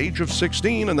bookkeeper at the age of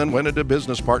 16 and then went into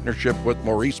business partnership with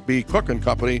Maurice B. Cook &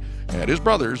 Company and his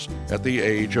brothers at the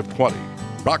age of 20.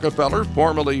 Rockefeller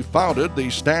formally founded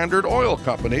the Standard Oil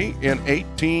Company in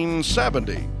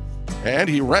 1870, and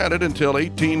he ran it until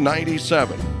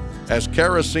 1897. As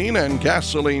kerosene and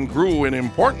gasoline grew in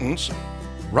importance,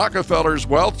 Rockefeller's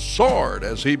wealth soared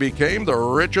as he became the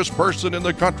richest person in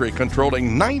the country,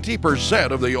 controlling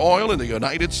 90% of the oil in the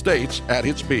United States at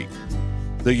its peak.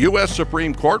 The U.S.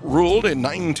 Supreme Court ruled in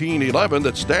 1911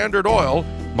 that Standard Oil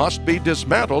must be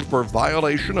dismantled for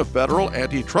violation of federal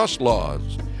antitrust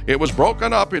laws. It was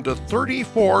broken up into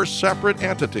 34 separate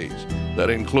entities that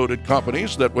included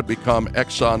companies that would become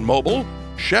ExxonMobil,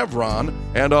 Chevron,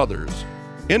 and others.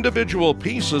 Individual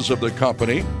pieces of the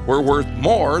company were worth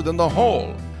more than the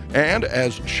whole, and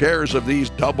as shares of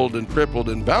these doubled and tripled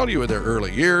in value in their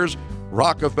early years,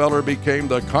 Rockefeller became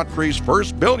the country's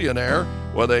first billionaire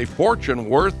with a fortune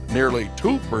worth nearly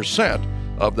 2%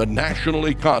 of the national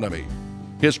economy.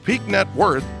 His peak net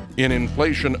worth in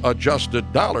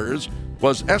inflation-adjusted dollars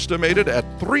was estimated at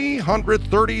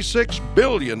 $336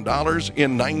 billion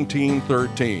in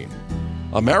 1913.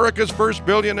 America's first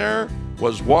billionaire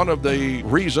was one of the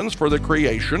reasons for the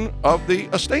creation of the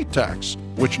estate tax,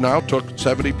 which now took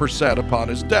 70% upon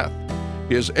his death.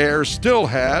 His heirs still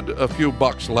had a few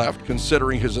bucks left,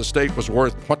 considering his estate was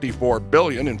worth $24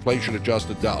 billion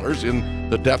inflation-adjusted dollars in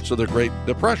the depths of the Great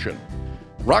Depression.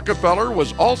 Rockefeller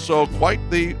was also quite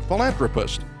the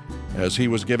philanthropist. As he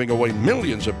was giving away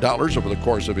millions of dollars over the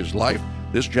course of his life,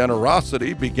 this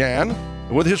generosity began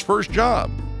with his first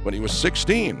job when he was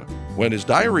 16, when his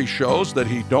diary shows that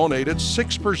he donated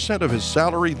 6% of his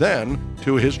salary then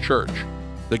to his church.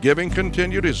 The giving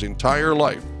continued his entire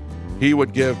life. He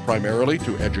would give primarily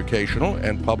to educational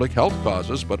and public health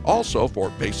causes, but also for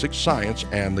basic science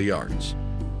and the arts.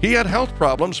 He had health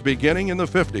problems beginning in the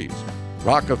 50s.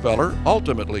 Rockefeller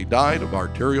ultimately died of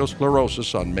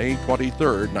arteriosclerosis on May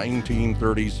 23,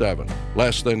 1937,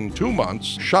 less than 2 months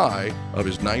shy of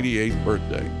his 98th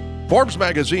birthday. Forbes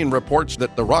magazine reports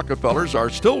that the Rockefellers are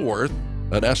still worth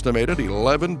an estimated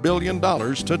 $11 billion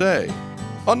today.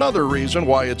 Another reason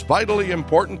why it's vitally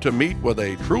important to meet with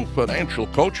a true financial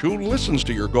coach who listens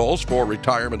to your goals for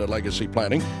retirement and legacy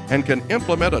planning and can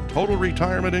implement a total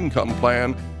retirement income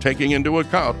plan taking into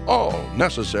account all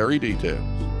necessary details.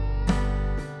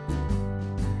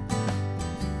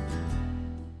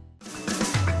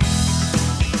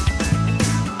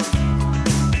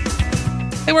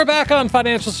 Hey, we're back on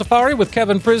Financial Safari with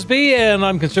Kevin Frisby, and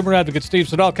I'm consumer advocate Steve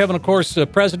Siddall. Kevin, of course,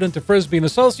 president of Frisby &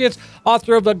 Associates,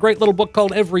 author of a great little book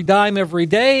called Every Dime, Every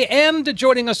Day. And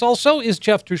joining us also is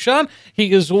Jeff Touchon.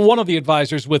 He is one of the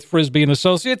advisors with Frisby &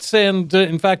 Associates. And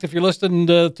in fact, if you're listening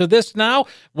to this now,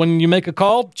 when you make a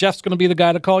call, Jeff's going to be the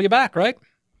guy to call you back, right?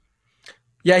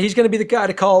 Yeah, he's going to be the guy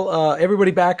to call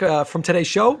everybody back from today's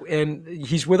show, and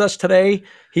he's with us today.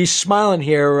 He's smiling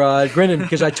here, grinning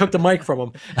because I took the mic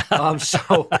from him.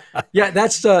 So, yeah,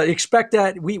 that's expect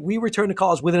that. We return the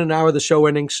calls within an hour of the show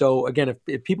ending. So, again,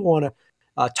 if people want to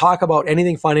talk about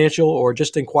anything financial or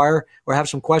just inquire or have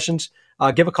some questions,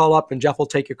 give a call up, and Jeff will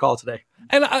take your call today.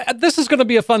 And this is going to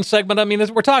be a fun segment. I mean,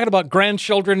 we're talking about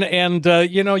grandchildren, and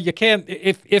you can't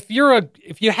if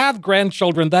you have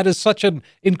grandchildren, that is such an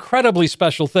incredibly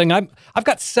special thing. I've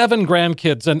got 7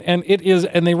 grandkids,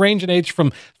 and they range in age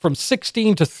from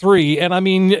 16 to 3, and I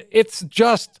mean, it's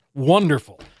just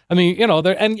wonderful. I mean,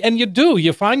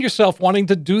 you find yourself wanting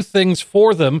to do things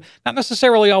for them, not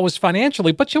necessarily always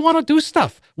financially, but you want to do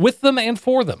stuff with them and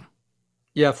for them.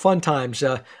 Yeah, fun times.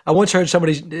 I once heard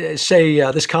somebody say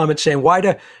this comment saying, "Why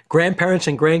do grandparents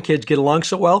and grandkids get along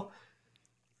so well?"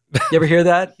 You ever hear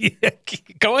that? Yeah,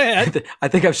 go ahead. I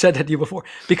think I've said that to you before.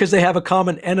 Because they have a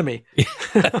common enemy.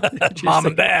 Mom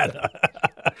and dad.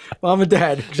 Mom and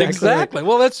dad. Exactly. Right.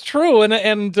 Well, that's true, and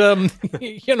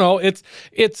it's.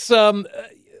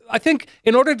 I think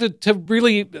in order to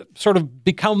really sort of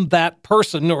become that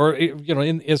person, or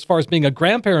as far as being a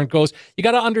grandparent goes, you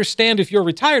got to understand, if you're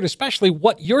retired, especially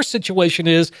what your situation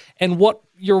is and what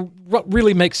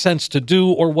really makes sense to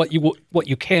do, or what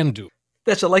you can do.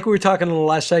 That's it. Like we were talking in the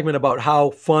last segment about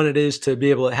how fun it is to be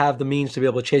able to have the means to be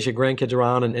able to chase your grandkids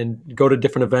around and go to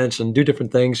different events and do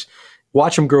different things,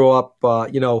 watch them grow up,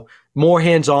 more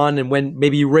hands-on. And when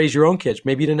maybe you raise your own kids,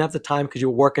 maybe you didn't have the time because you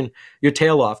were working your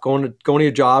tail off, going to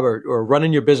your job or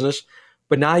running your business.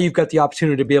 But now you've got the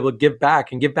opportunity to be able to give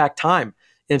back and give back time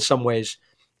in some ways.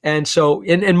 And so,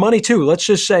 and money too. Let's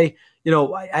just say,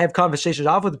 I have conversations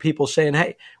off with the people saying,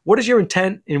 hey, what is your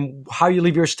intent in how you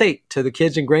leave your estate to the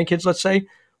kids and grandkids, let's say?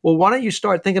 Well, why don't you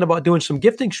start thinking about doing some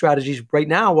gifting strategies right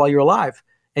now while you're alive,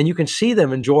 and you can see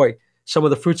them enjoy some of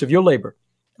the fruits of your labor,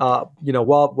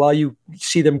 while you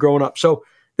see them growing up. So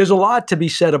there's a lot to be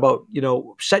said about,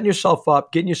 setting yourself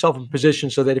up, getting yourself in position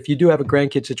so that if you do have a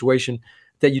grandkid situation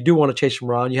that you do want to chase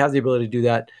them around, you have the ability to do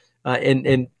that.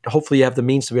 And hopefully you have the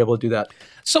means to be able to do that.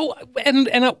 So, and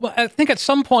I think at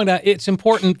some point it's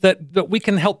important that we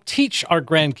can help teach our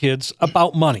grandkids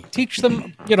about money, teach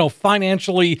them,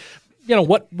 financially,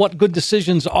 what good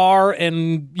decisions are,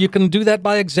 and you can do that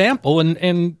by example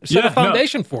and set a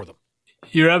foundation for them.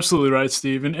 You're absolutely right,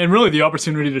 Steve. And really the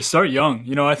opportunity to start young.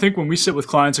 I think when we sit with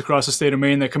clients across the state of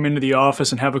Maine that come into the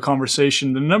office and have a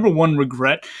conversation, the number one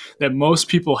regret that most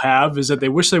people have is that they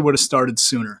wish they would have started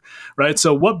sooner, right?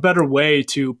 So what better way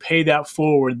to pay that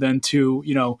forward than to,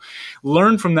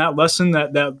 learn from that lesson,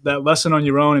 that lesson on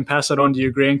your own, and pass that on to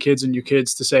your grandkids and your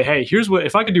kids to say, hey, here's what,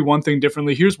 if I could do one thing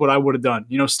differently, here's what I would have done.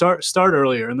 Start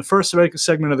earlier. In the first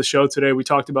segment of the show today, we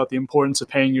talked about the importance of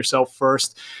paying yourself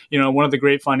first. One of the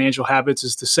great financial habits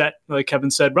is to set, like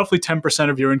Kevin said, roughly 10%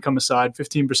 of your income aside,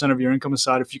 15% of your income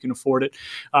aside if you can afford it,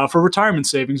 for retirement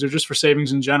savings or just for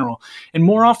savings in general. And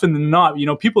more often than not,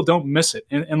 people don't miss it.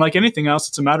 And like anything else,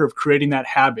 it's a matter of creating that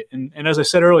habit. And as I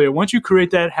said earlier, once you create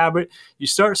that habit, you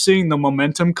start seeing the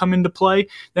momentum come into play,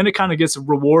 then it kind of gets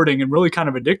rewarding and really kind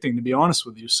of addicting, to be honest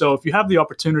with you. So if you have the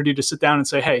opportunity to sit down and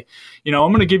say, hey, I'm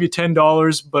going to give you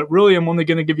 $10, but really I'm only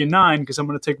going to give you $9 because I'm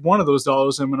going to take one of those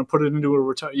dollars and I'm going to put it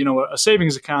into a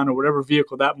savings account or whatever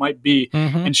vehicle that might be,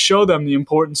 and show them the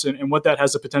importance and what that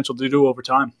has the potential to do over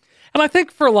time. And I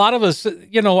think for a lot of us,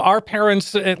 our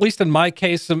parents, at least in my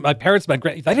case, my parents, they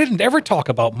didn't ever talk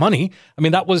about money. I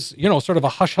mean, that was, sort of a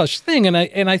hush-hush thing. And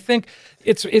I think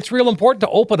it's real important to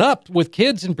open up with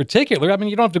kids in particular. I mean,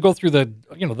 you don't have to go through the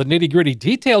nitty-gritty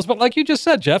details, but like you just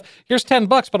said, Jeff, here's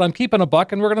 $10, but I'm keeping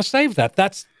 $1 and we're going to save that.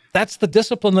 That's the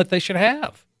discipline that they should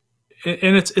have.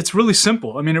 And it's really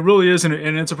simple. I mean, it really is, and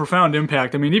it's a profound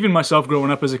impact. I mean, even myself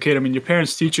growing up as a kid, I mean, your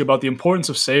parents teach you about the importance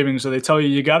of saving. So they tell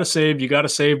you got to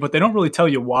save, but they don't really tell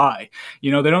you why.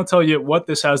 They don't tell you what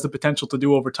this has the potential to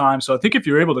do over time. So I think if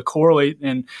you're able to correlate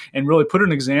and really put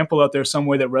an example out there some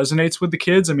way that resonates with the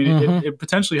kids, I mean, it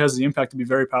potentially has the impact to be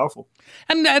very powerful.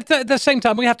 And at the same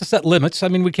time, we have to set limits. I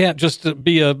mean, we can't just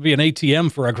be an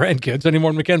ATM for our grandkids any more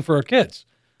than we can for our kids.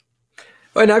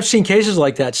 And I've seen cases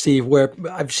like that, Steve, where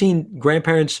I've seen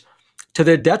grandparents, to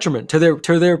their detriment, to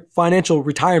their financial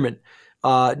retirement,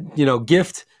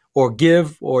 gift or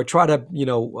give or try to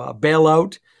bail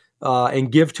out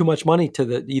and give too much money to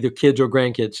the either kids or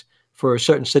grandkids for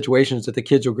certain situations that the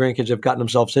kids or grandkids have gotten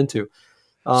themselves into,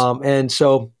 and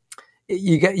so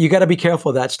you got to be careful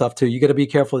of that stuff too. You got to be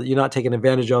careful that you're not taking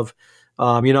advantage of.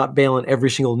 You're not bailing every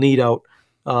single need out.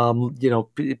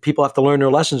 People have to learn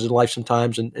their lessons in life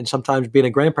sometimes, and sometimes being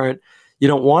a grandparent, you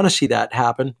don't want to see that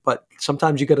happen, but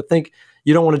sometimes you got to think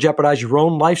you don't want to jeopardize your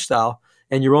own lifestyle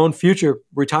and your own future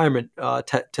retirement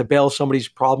to bail somebody's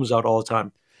problems out all the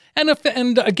time. And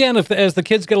if as the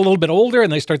kids get a little bit older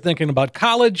and they start thinking about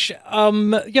college,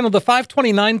 the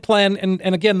 529 plan,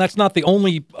 and again, that's not the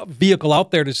only vehicle out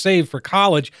there to save for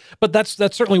college, but that's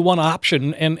certainly one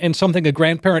option and something a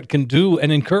grandparent can do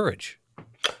and encourage.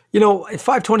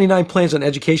 529 plans an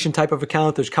education type of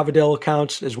account. There's Coverdale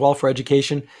accounts as well for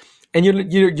education. And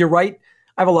you're right.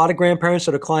 I have a lot of grandparents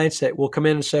that are clients that will come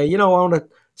in and say, I want to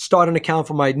start an account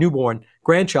for my newborn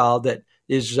grandchild that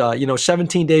is,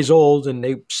 17 days old, and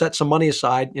they set some money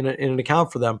aside in an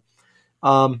account for them.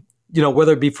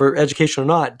 Whether it be for education or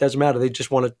not, it doesn't matter. They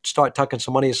just want to start tucking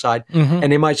some money aside. And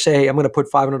they might say, hey, I'm going to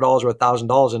put $500 or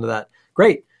 $1,000 into that.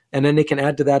 Great. And then they can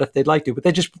add to that if they'd like to. But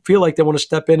they just feel like they want to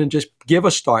step in and just give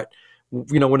a start,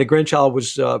 when a grandchild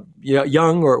was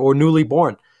young or newly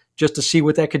born, just to see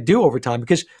what that could do over time.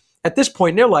 Because at this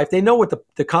point in their life, they know what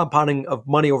the compounding of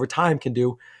money over time can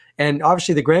do. And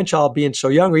obviously the grandchild being so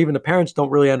young, or even the parents don't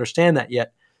really understand that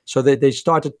yet. So they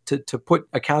start to put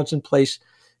accounts in place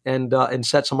and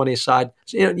set some money aside,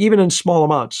 even in small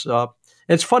amounts.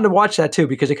 And it's fun to watch that too,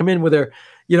 because they come in with their,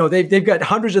 they've got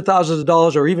hundreds of thousands of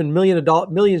dollars or even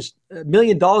 $1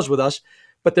 million with us,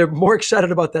 but they're more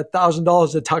excited about that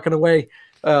 $1,000 they're tucking away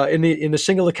in the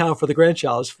single account for the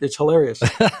grandchild. It's hilarious.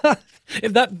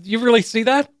 You really see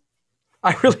that?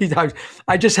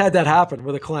 I just had that happen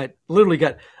with a client. Literally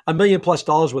got $1 million+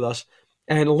 with us,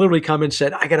 and literally come and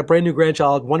said, I got a brand new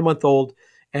grandchild, 1 month old,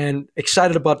 and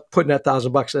excited about putting that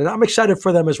 $1,000. And I'm excited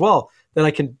for them as well, that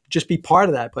I can just be part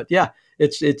of that. But yeah,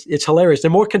 it's hilarious.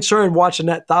 They're more concerned watching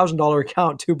that $1,000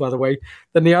 account too, by the way,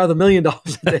 than they are the $1 million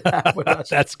that they have with us.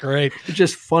 That's great. It's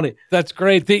just funny. That's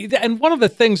great. And one of the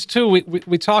things too,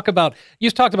 we talk about,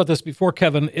 you've talked about this before,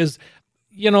 Kevin, is,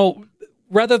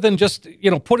 rather than just,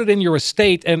 put it in your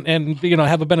estate and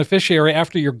have a beneficiary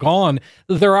after you're gone,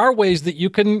 there are ways that you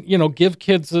can, give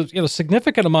kids a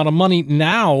significant amount of money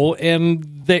now,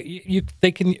 and they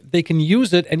can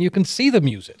use it, and you can see them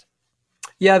use it.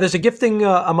 Yeah, there's a gifting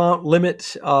amount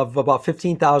limit of about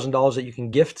 $15,000 that you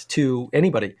can gift to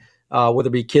anybody, whether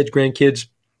it be kids, grandkids,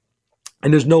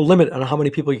 and there's no limit on how many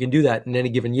people you can do that in any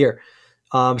given year.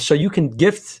 So you can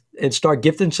gift and start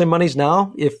gifting some monies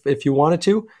now if you wanted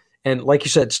to. And like you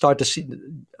said, start to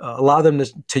allow them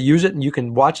to use it, and you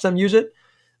can watch them use it.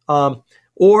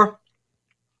 Or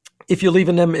if you're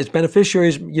leaving them as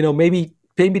beneficiaries, maybe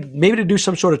to do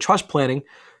some sort of trust planning,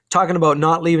 talking about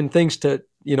not leaving things to,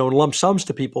 lump sums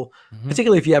to people,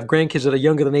 particularly if you have grandkids that are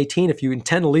younger than 18. If you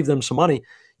intend to leave them some money,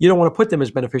 you don't want to put them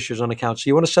as beneficiaries on accounts. So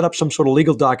you want to set up some sort of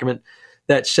legal document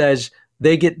that says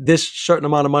they get this certain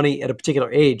amount of money at a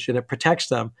particular age, and it protects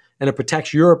them, and it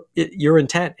protects your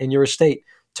intent and your estate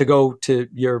to go to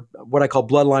your, what I call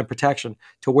bloodline protection,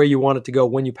 to where you want it to go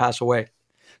when you pass away.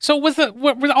 So with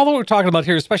all that we're talking about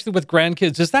here, especially with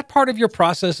grandkids, is that part of your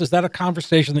process? Is that a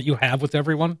conversation that you have with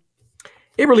everyone?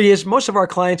 It really is. Most of our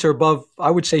clients are above,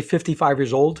 I would say, 55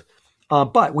 years old.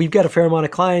 But we've got a fair amount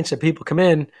of clients that people come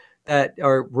in that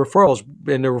are referrals,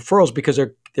 and they're referrals because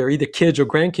they're either kids or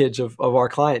grandkids of our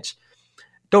clients.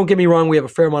 Don't get me wrong, we have a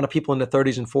fair amount of people in their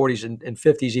 30s and 40s and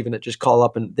 50s even that just call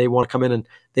up and they want to come in and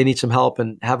they need some help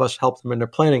and have us help them in their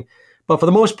planning. But for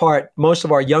the most part, most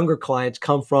of our younger clients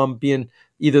come from being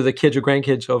either the kids or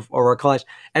grandkids of our clients.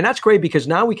 And that's great because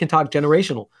now we can talk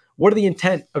generational. What are the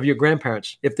intent of your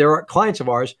grandparents? If they're clients of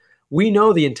ours, we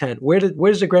know the intent. Where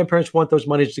does the grandparents want those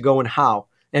monies to go, and how,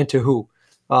 and to who,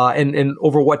 and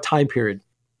over what time period?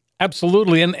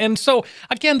 Absolutely. And so,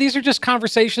 again, these are just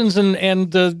conversations, and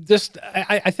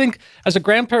I think as a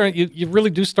grandparent, you really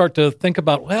do start to think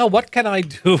about, well, what can I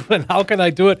do and how can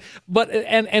I do it, but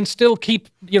and still keep,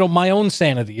 my own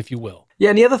sanity, if you will. Yeah,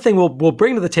 and the other thing we'll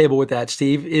bring to the table with that,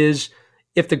 Steve, is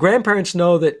if the grandparents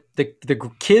know that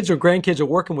the kids or grandkids are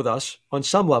working with us on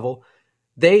some level,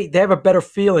 they have a better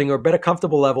feeling or better comfort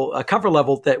level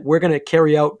that we're going to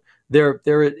carry out their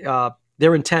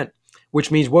intent,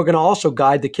 which means we're going to also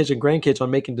guide the kids and grandkids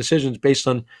on making decisions based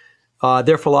on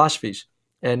their philosophies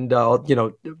and,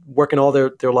 working all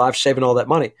their lives, saving all that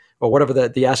money or whatever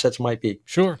the assets might be.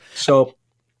 Sure. So,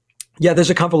 yeah, there's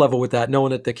a comfort level with that,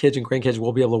 knowing that the kids and grandkids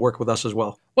will be able to work with us as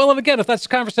well. Well, and again, if that's a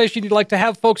conversation you'd like to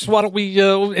have, folks, why don't we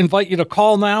invite you to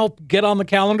call now, get on the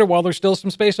calendar while there's still some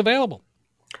space available.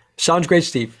 Sounds great,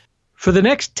 Steve. For the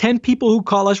next 10 people who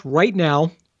call us right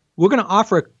now, we're going to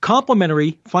offer a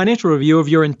complimentary financial review of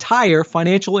your entire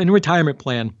financial and retirement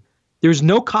plan. There's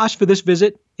no cost for this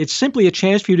visit. It's simply a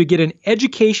chance for you to get an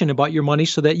education about your money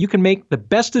so that you can make the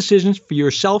best decisions for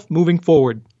yourself moving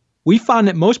forward. We found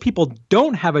that most people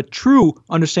don't have a true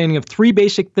understanding of three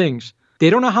basic things. They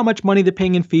don't know how much money they're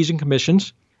paying in fees and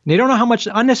commissions. And they don't know how much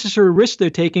unnecessary risk they're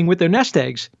taking with their nest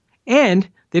eggs. And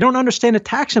they don't understand the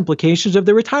tax implications of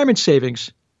their retirement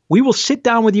savings. We will sit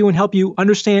down with you and help you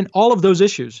understand all of those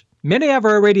issues. Many of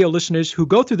our radio listeners who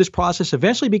go through this process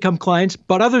eventually become clients,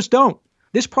 but others don't.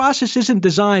 This process isn't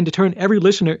designed to turn every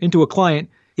listener into a client.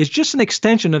 It's just an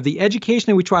extension of the education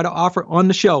that we try to offer on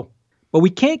the show. But we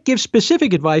can't give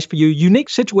specific advice for your unique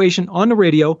situation on the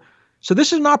radio, so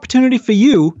this is an opportunity for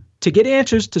you to get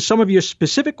answers to some of your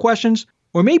specific questions,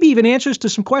 or maybe even answers to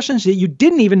some questions that you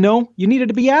didn't even know you needed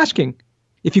to be asking.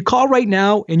 If you call right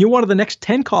now and you're one of the next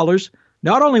 10 callers,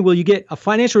 not only will you get a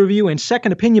financial review and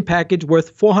second opinion package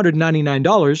worth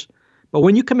 $499, but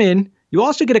when you come in, you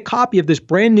also get a copy of this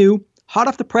brand new, hot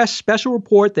off the press special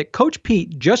report that Coach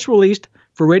Pete just released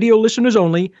for radio listeners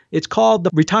only. It's called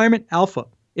the Retirement Alpha.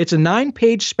 It's a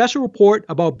 9-page special report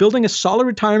about building a solid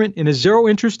retirement in a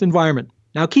zero-interest environment.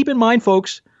 Now, keep in mind,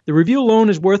 folks, the review alone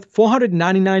is worth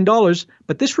 $499,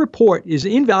 but this report is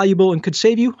invaluable and could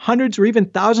save you hundreds or even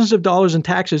thousands of dollars in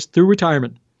taxes through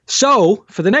retirement. So,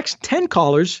 for the next 10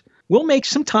 callers, we'll make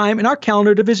some time in our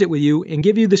calendar to visit with you and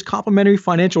give you this complimentary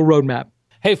financial roadmap.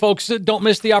 Hey, folks, don't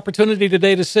miss the opportunity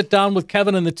today to sit down with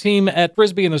Kevin and the team at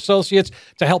Frisbie & Associates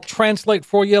to help translate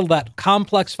for you that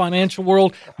complex financial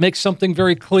world, make something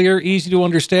very clear, easy to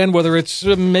understand, whether it's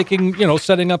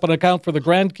setting up an account for the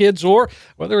grandkids or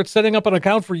whether it's setting up an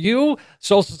account for you,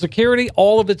 Social Security,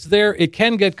 all of it's there. It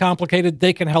can get complicated.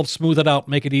 They can help smooth it out,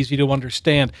 make it easy to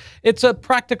understand. It's a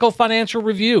practical financial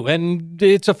review, and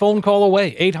it's a phone call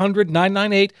away,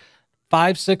 800-998-5649.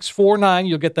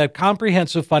 You'll get that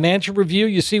comprehensive financial review.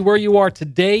 You see where you are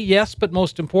today, yes, but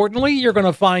most importantly, you're going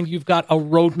to find you've got a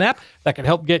roadmap that can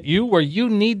help get you where you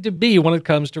need to be when it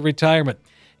comes to retirement.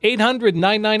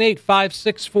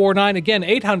 800-998-5649. Again,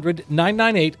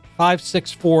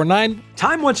 800-998-5649.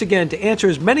 Time once again to answer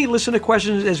as many listener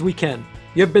questions as we can.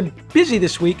 You've been busy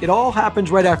this week. It all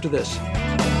happens right after this.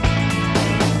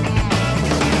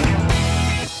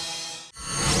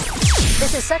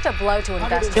 This is such a blow to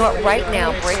investors. You know what, right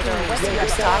now, breaking news, your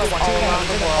stocks all around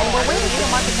the world, and we're waiting for the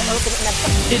market to open.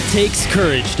 It takes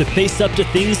courage to face up to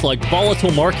things like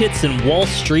volatile markets and Wall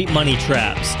Street money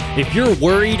traps. If you're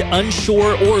worried,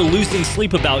 unsure, or losing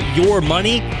sleep about your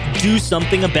money, do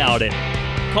something about it.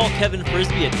 Call Kevin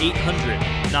Frisby at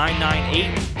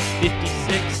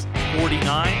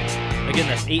 800-998-5649. Again,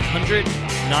 that's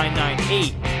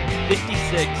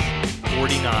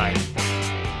 800-998-5649.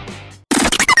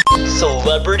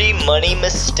 Celebrity money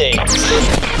mistakes.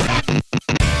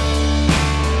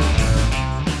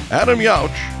 Adam Yauch,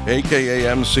 aka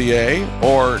MCA,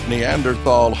 or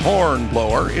Neanderthal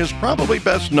Hornblower, is probably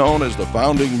best known as the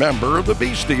founding member of the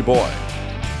Beastie Boys.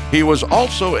 He was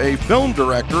also a film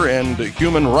director and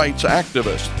human rights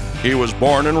activist. He was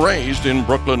born and raised in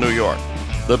Brooklyn, New York.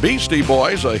 The Beastie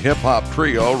Boys, a hip-hop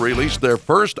trio, released their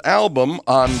first album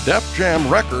on Def Jam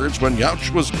Records when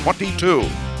Yauch was 22.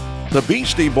 The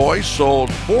Beastie Boys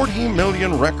sold 40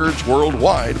 million records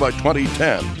worldwide by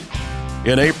 2010.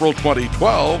 In April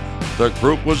 2012, the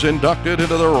group was inducted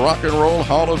into the Rock and Roll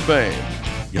Hall of Fame.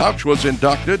 Yauch was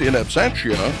inducted in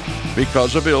absentia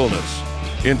because of illness.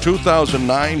 In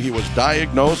 2009, he was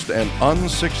diagnosed and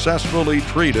unsuccessfully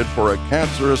treated for a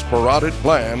cancerous parotid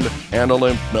gland and a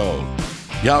lymph node.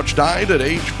 Yauch died at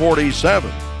age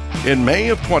 47. In May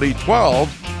of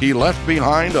 2012, he left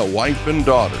behind a wife and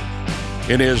daughter.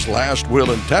 In his last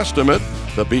will and testament,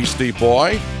 the Beastie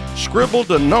Boy scribbled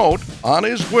a note on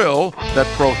his will that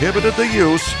prohibited the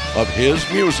use of his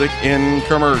music in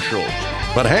commercials.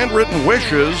 But handwritten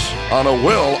wishes on a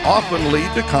will often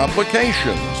lead to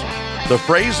complications. The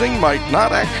phrasing might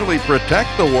not actually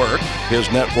protect the work. His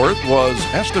net worth was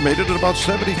estimated at about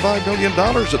 $75 million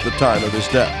at the time of his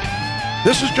death.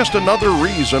 This is just another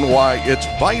reason why it's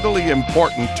vitally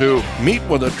important to meet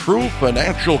with a true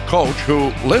financial coach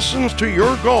who listens to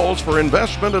your goals for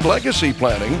investment and legacy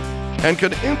planning and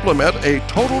can implement a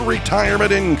total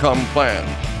retirement income plan,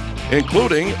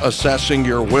 including assessing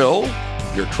your will,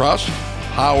 your trust,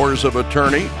 powers of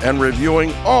attorney, and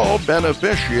reviewing all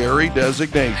beneficiary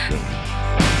designations.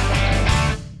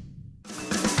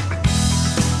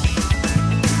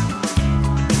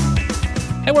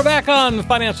 And we're back on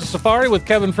Financial Safari with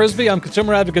Kevin Frisby. I'm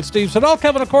consumer advocate Steve Siddall.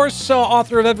 Kevin, of course,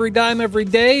 author of Every Dime, Every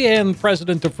Day, and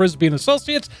president of Frisby &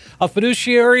 Associates, a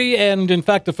fiduciary and, in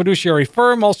fact, a fiduciary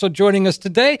firm. Also joining us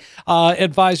today,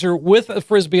 advisor with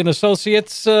Frisby &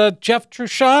 Associates, Jeff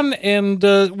Truchon. And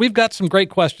we've got some great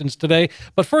questions today.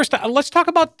 But first, let's talk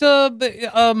about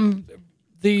the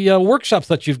workshops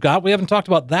that you've got. We haven't talked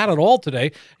about that at all today.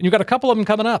 And you've got a couple of them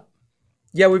coming up.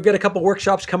 Yeah, we've got a couple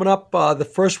workshops coming up. The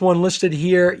first one listed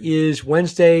here is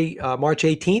Wednesday, March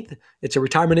 18th. It's a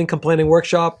retirement income planning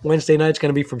workshop. Wednesday night, it's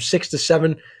going to be from 6 to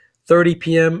 7:30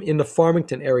 p.m. in the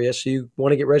Farmington area. So you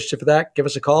want to get registered for that, give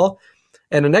us a call.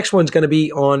 And the next one's going to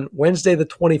be on Wednesday, the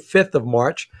 25th of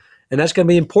March, and that's going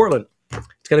to be in Portland.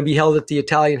 It's going to be held at the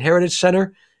Italian Heritage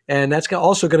Center, and that's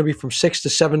also going to be from 6 to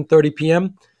 7:30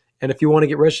 p.m. And if you want to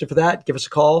get registered for that, give us a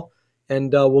call.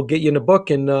 And we'll get you in a book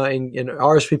and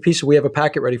RSVP, so we have a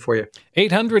packet ready for you.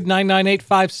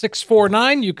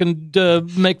 800-998-5649. You can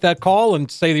make that call and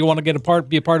say that you want to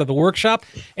be a part of the workshop.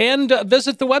 And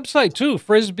visit the website, too,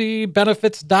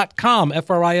 frisbiebenefits.com,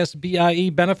 F-R-I-S-B-I-E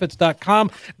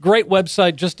benefits.com. Great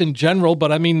website just in general,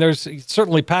 but, I mean, there's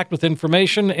certainly packed with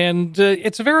information. And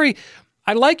it's very...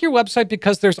 I like your website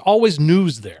because there's always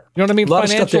news there. You know what I mean?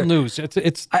 Financial news.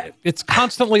 It's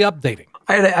constantly updating.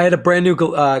 I had a brand new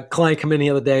client come in the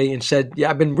other day and said,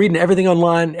 "Yeah, I've been reading everything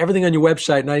online, everything on your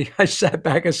website." And I sat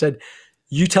back and said,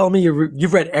 "You tell me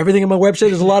you've read everything on my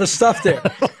website? There's a lot of stuff there."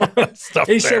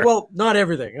 He said, "Well, not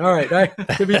everything." All right,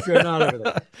 to be fair, not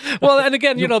everything. Well, and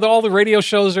again, all the radio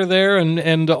shows are there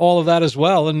and all of that as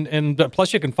well. And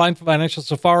plus, you can find Financial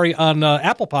Safari on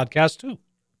Apple Podcasts too.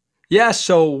 Yeah,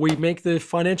 so we make the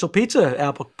Financial Pizza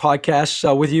Apple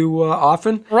podcasts with you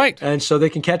often. Right. And so they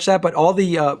can catch that. But all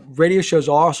the radio shows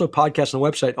are also podcasts on the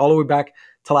website all the way back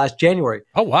to last January.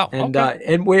 Oh, wow. And okay.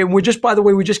 And we just, by the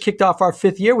way, we just kicked off our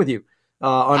 5th year with you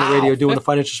on the radio doing the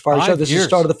Financial Safari show. This is the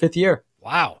start of the 5th year.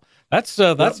 Wow. That's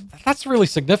really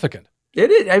significant. It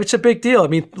is. It's a big deal. I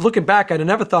mean, looking back, I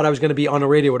never thought I was going to be on the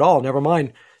radio at all. Never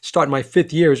mind starting my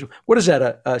 5th year. What is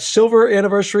that, a silver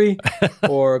anniversary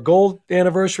or a gold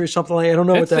anniversary, something like that? I don't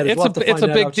know what that is. It's a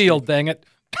big deal, dang it.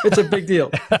 It's a big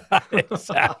deal.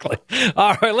 Exactly.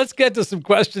 All right, let's get to some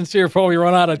questions here before we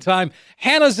run out of time.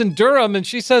 Hannah's in Durham, and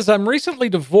she says, I'm recently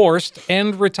divorced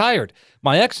and retired.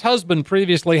 My ex-husband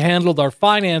previously handled our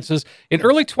finances. In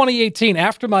early 2018,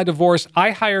 after my divorce,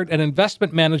 I hired an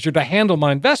investment manager to handle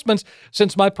my investments.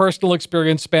 Since my personal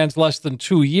experience spans less than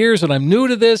 2 years and I'm new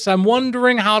to this, I'm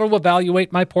wondering how to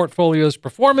evaluate my portfolio's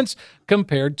performance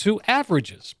compared to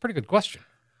averages. Pretty good question.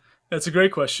 That's a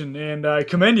great question, and I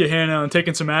commend you, Hannah, on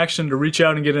taking some action to reach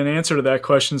out and get an answer to that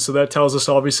question. So that tells us,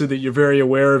 obviously, that you're very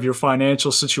aware of your financial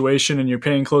situation and you're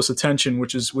paying close attention,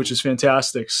 which is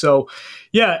fantastic. So,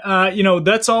 yeah,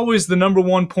 that's always the number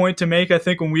one point to make. I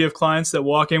think when we have clients that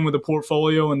walk in with a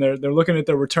portfolio and they're looking at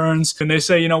their returns and they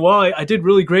say, well, I did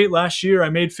really great last year. I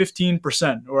made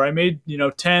 15%, or I made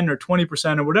 10 or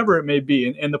 20%, or whatever it may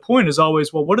be. And the point is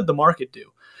always, well, what did the market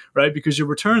do? Right? Because your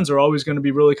returns are always going to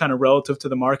be really kind of relative to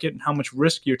the market and how much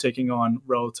risk you're taking on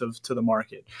relative to the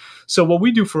market. So what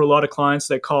we do for a lot of clients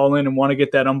that call in and want to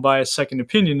get that unbiased second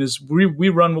opinion is we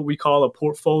run what we call a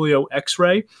portfolio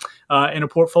X-ray and a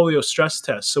portfolio stress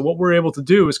test. So what we're able to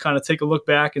do is kind of take a look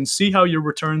back and see how your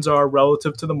returns are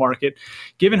relative to the market,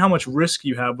 given how much risk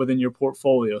you have within your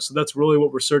portfolio. So that's really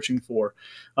what we're searching for.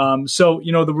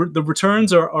 The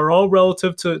returns are all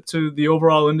relative to the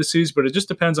overall indices, but it just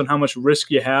depends on how much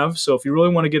risk you have. So if you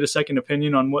really want to get a second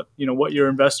opinion on what your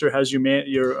investor has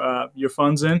your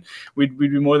funds in, we'd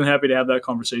be more than happy to have that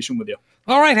conversation with you.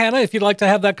 All right, Hannah, if you'd like to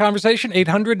have that conversation,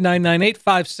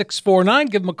 800-998-5649.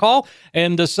 Give them a call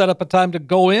and set up a time to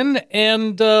go in.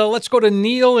 And let's go to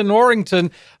Neil in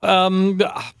Orrington.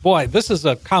 Boy, this is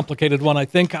a complicated one, I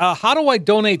think. How do I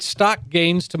donate stock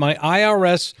gains to my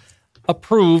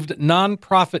IRS-approved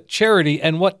nonprofit charity,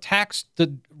 and what tax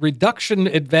reduction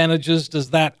advantages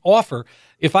does that offer?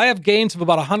 If I have gains of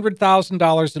about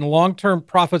 $100,000 in long-term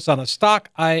profits on a stock,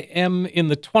 I am in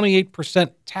the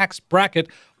 28% tax bracket.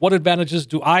 What advantages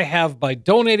do I have by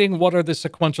donating? What are the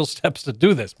sequential steps to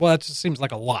do this? Well, that just seems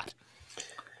like a lot.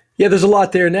 Yeah, there's a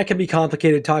lot there, and that can be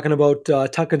complicated, talking about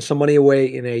tucking some money away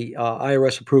in a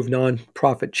IRS-approved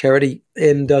nonprofit charity.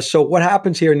 And so what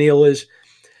happens here, Neil, is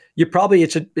it's probably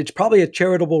a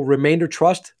charitable remainder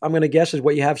trust, I'm going to guess, is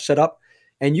what you have set up.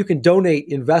 And you can donate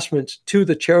investments to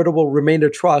the charitable remainder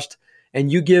trust,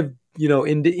 and you give,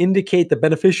 indicate the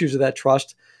beneficiaries of that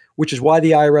trust, which is why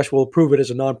the IRS will approve it as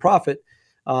a nonprofit,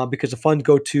 because the funds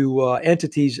go to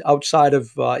entities outside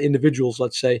of individuals,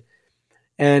 let's say.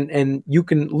 And you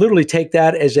can literally take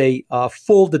that as a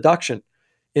full deduction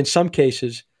in some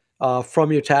cases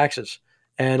from your taxes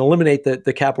and eliminate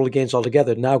the capital gains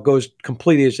altogether. Now it goes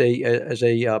completely as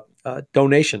a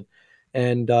donation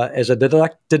and as a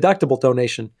deductible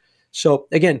donation. So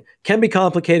again, can be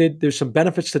complicated. There's some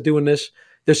benefits to doing this.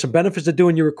 There's some benefits to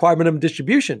doing your required minimum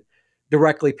distribution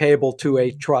directly payable to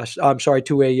a trust. To a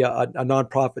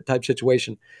nonprofit type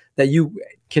situation that you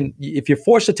can, if you're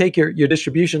forced to take your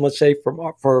distribution, let's say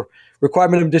for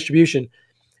required minimum distribution,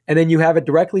 and then you have it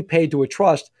directly paid to a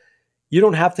trust, you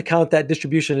don't have to count that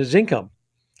distribution as income.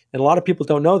 And a lot of people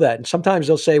don't know that. And sometimes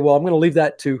they'll say, well, I'm going to leave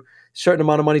that to a certain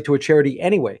amount of money to a charity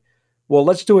anyway. Well,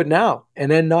 let's do it now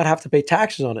and then not have to pay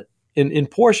taxes on it in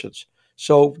portions.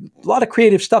 So a lot of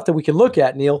creative stuff that we can look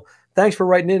at, Neil. Thanks for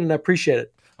writing in, and I appreciate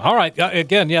it. All right.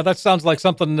 Again, that sounds like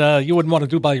something you wouldn't want to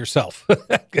do by yourself.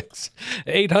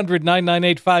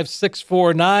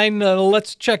 800-998-5649.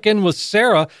 Let's check in with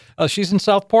Sarah. She's in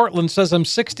South Portland, says, I'm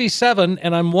 67,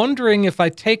 and I'm wondering if I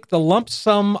take the lump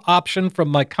sum option from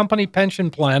my company pension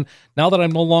plan now that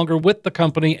I'm no longer with the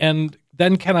company, and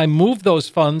then can I move those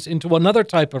funds into another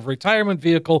type of retirement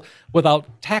vehicle without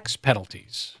tax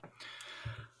penalties?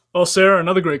 Well, Sarah,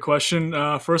 another great question.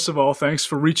 First of all, thanks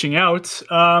for reaching out.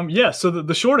 So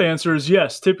the short answer is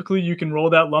yes. Typically, you can roll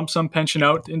that lump sum pension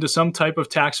out into some type of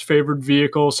tax-favored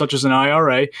vehicle, such as an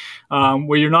IRA,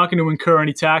 where you're not going to incur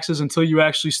any taxes until you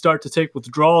actually start to take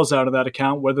withdrawals out of that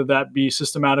account, whether that be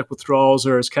systematic withdrawals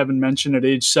or, as Kevin mentioned, at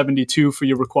age 72 for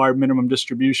your required minimum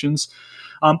distributions.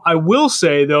 I will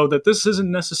say, though, that this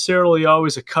isn't necessarily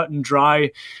always a cut and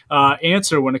dry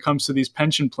answer when it comes to these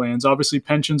pension plans. Obviously,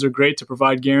 pensions are great to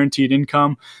provide guaranteed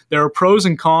income. There are pros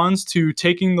and cons to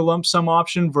taking the lump sum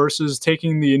option versus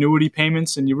taking the annuity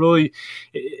payments. And you really,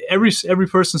 every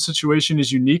person's situation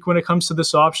is unique when it comes to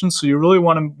this option. So you really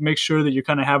want to make sure that you're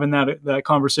kind of having that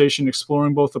conversation,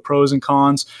 exploring both the pros and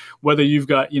cons, whether you've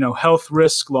got, health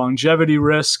risk, longevity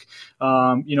risk,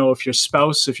 if your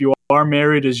spouse, if you are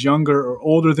married, is younger or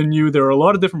older than you. There are a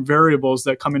lot of different variables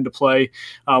that come into play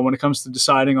when it comes to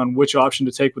deciding on which option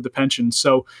to take with the pension.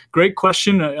 So great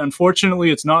question. Unfortunately,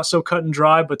 it's not so cut and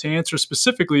dry, but to answer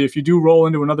specifically, if you do roll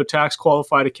into another tax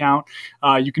qualified account,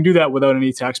 you can do that without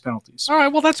any tax penalties. All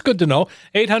right, well, that's good to know.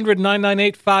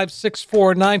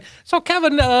 800-998-5649. So,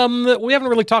 Kevin, we haven't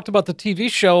really talked about the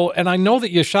TV show, and I know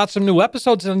that you shot some new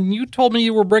episodes, and you told me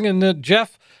you were bringing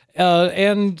Jeff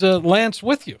and Lance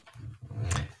with you.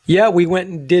 Yeah, we went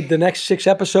and did the next 6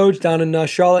 episodes down in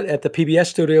Charlotte at the PBS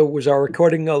studio was our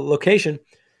recording location.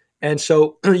 And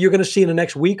so you're going to see in the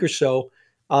next week or so,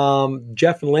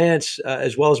 Jeff and Lance,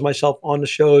 as well as myself on the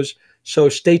shows. So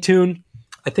stay tuned.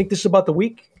 I think this is about the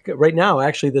week right now,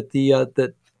 actually, that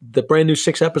the brand new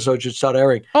 6 episodes should start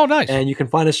airing. Oh, nice. And you can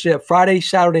find us Friday,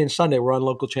 Saturday, and Sunday. We're on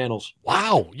local channels.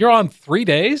 Wow. You're on 3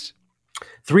 days?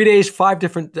 3 days, 5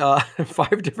 different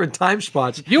 5 different time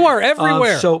spots. You are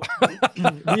everywhere. So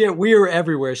we are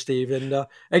everywhere, Steve. And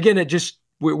again,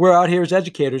 we're out here as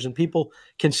educators, and people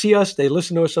can see us. They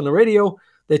listen to us on the radio.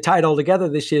 They tie it all together.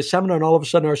 They see a seminar, and all of a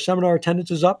sudden our seminar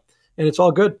attendance is up, and it's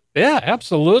all good. Yeah,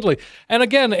 absolutely. And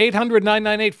again,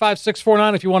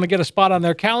 800-998-5649 if you want to get a spot on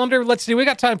their calendar. Let's see, we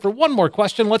got time for one more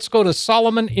question. Let's go to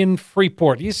Solomon in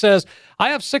Freeport. He says, I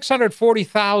have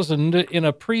 $640,000 in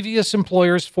a previous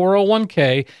employer's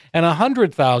 401k and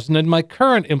 $100,000 in my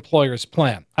current employer's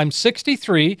plan. I'm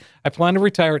 63. I plan to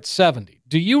retire at 70.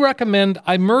 Do you recommend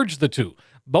I merge the two?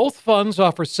 Both funds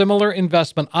offer similar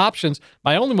investment options.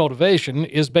 My only motivation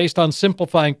is based on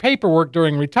simplifying paperwork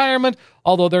during retirement,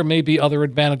 although there may be other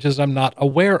advantages I'm not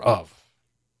aware of.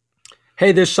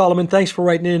 Hey, there's Solomon. Thanks for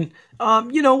writing in.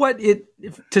 You know what?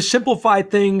 To simplify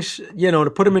things,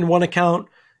 to put them in one account,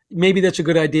 maybe that's a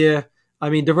good idea. I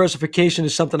mean, diversification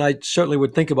is something I certainly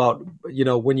would think about,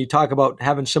 when you talk about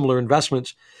having similar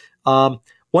investments.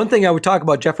 One thing I would talk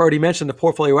about, Jeff already mentioned the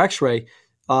Portfolio X-ray.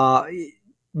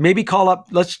 Maybe call up.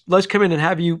 Let's come in and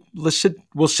have you. We'll sit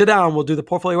down. We'll do the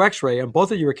Portfolio X-ray on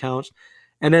both of your accounts,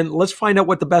 and then let's find out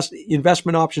what the best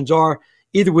investment options are,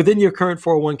 either within your current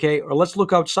 401k or let's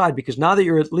look outside. Because now that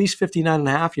you're at least 59 and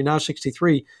a half, you're now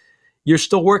 63. You're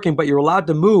still working, but you're allowed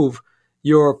to move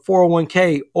your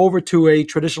 401k over to a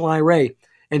traditional IRA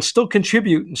and still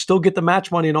contribute and still get the match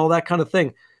money and all that kind of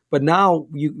thing. But now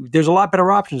there's a lot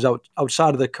better options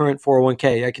outside of the current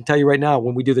 401k. I can tell you right now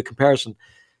when we do the comparison.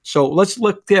 So let's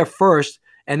look there first,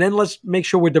 and then let's make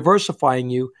sure we're diversifying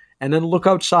you, and then look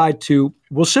outside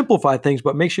we'll simplify things,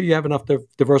 but make sure you have enough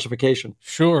diversification.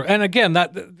 Sure. And again,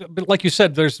 that, like you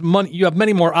said, there's money. You have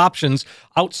many more options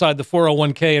outside the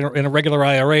 401k in a regular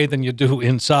IRA than you do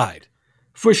inside.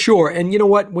 For sure. And you know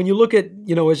what? When you look at,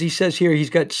 as he says here, he's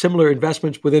got similar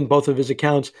investments within both of his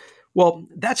accounts. Well,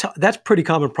 that's a pretty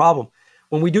common problem.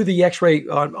 When we do the X-ray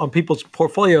on people's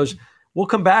portfolios, we'll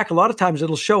come back. A lot of times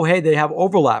it'll show, hey, they have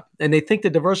overlap and they think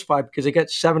they're diversified because they got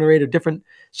 7,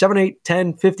 8,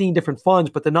 10, 15 different funds,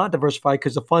 but they're not diversified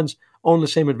because the funds own the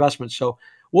same investments. So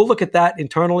we'll look at that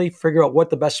internally, figure out what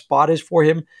the best spot is for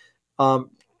him.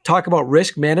 Talk about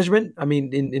risk management. I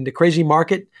mean, in the crazy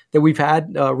market that we've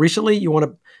had recently, you want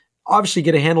to obviously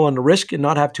get a handle on the risk and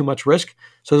not have too much risk.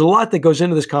 So there's a lot that goes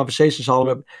into this conversation,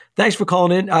 Solomon. Thanks for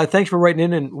calling in. Thanks for writing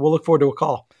in, and we'll look forward to a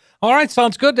call. All right,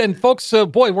 sounds good. And folks,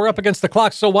 we're up against the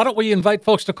clock. So why don't we invite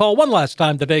folks to call one last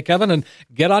time today, Kevin, and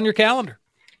get on your calendar.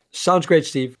 Sounds great,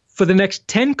 Steve. For the next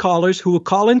 10 callers who will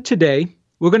call in today,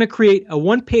 we're going to create a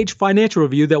one-page financial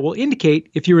review that will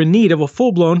indicate if you're in need of a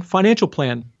full-blown financial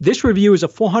plan. This review is a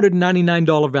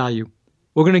 $499 value.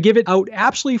 We're going to give it out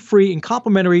absolutely free and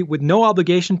complimentary with no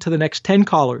obligation to the next 10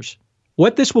 callers.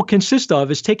 What this will consist of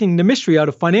is taking the mystery out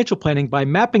of financial planning by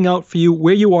mapping out for you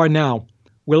where you are now.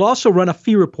 We'll also run a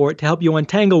fee report to help you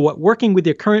untangle what working with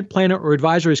your current planner or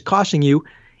advisor is costing you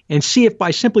and see if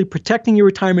by simply protecting your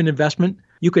retirement investment,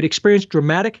 you could experience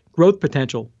dramatic growth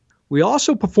potential. We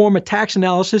also perform a tax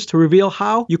analysis to reveal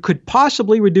how you could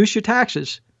possibly reduce your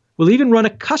taxes. We'll even run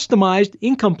a customized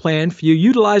income plan for you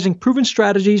utilizing proven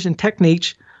strategies and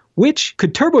techniques which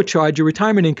could turbocharge your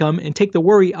retirement income and take the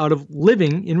worry out of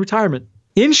living in retirement.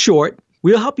 In short,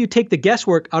 we'll help you take the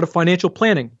guesswork out of financial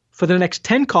planning. For the next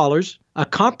 10 callers, a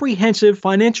comprehensive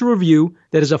financial review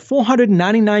that is a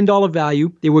 $499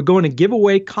 value that we're going to give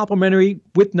away complimentary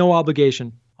with no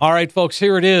obligation. All right, folks,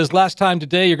 here it is. Last time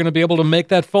today, you're going to be able to make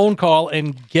that phone call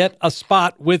and get a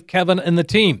spot with Kevin and the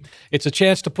team. It's a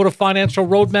chance to put a financial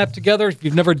roadmap together. If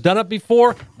you've never done it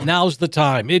before, now's the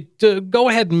time. Go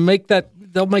ahead and make that.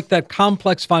 They'll make that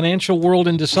complex financial world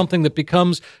into something that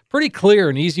becomes pretty clear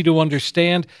and easy to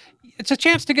understand. it's a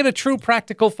chance to get a true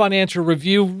practical financial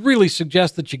review. Really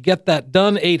suggest that you get that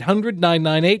done.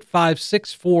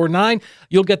 800-998-5649.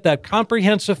 You'll get that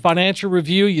comprehensive financial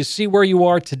review. You see where you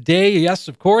are today, yes,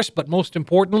 of course, but most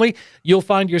importantly, you'll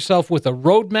find yourself with a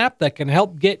roadmap that can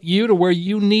help get you to where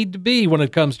you need to be when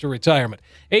it comes to retirement.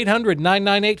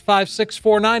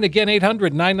 800-998-5649. Again,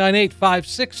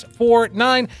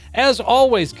 800-998-5649. As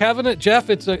always, Kevin, Jeff,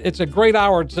 it's a great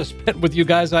hour to spend with you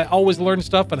guys. I always learn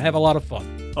stuff and have a lot of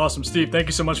fun. Awesome, Steve. Thank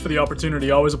you so much for the opportunity.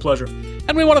 Always a pleasure.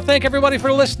 And we want to thank everybody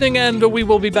for listening, and we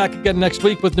will be back again next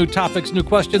week with new topics, new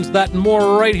questions, that and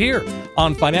more right here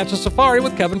on Financial Safari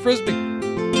with Kevin Frisby.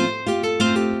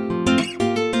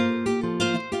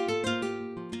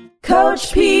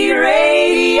 Coach P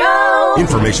Radio.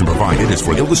 Information provided is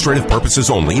for illustrative purposes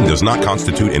only and does not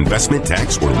constitute investment,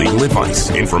 tax, or legal advice.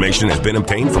 Information has been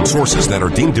obtained from sources that are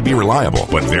deemed to be reliable,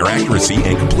 but their accuracy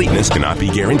and completeness cannot be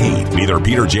guaranteed. Neither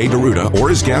Peter J. D'Arruda or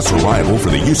his guests are liable for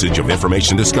the usage of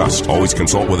information discussed. Always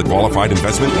consult with a qualified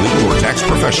investment, legal, or tax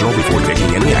professional before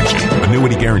taking any action.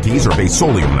 Annuity guarantees are based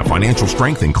solely on the financial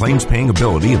strength and claims-paying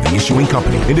ability of the issuing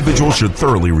company. Individuals should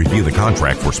thoroughly review the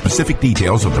contract for specific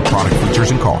details of the product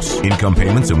features and costs. Income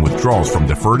payments and withdrawals from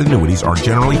deferred annuities are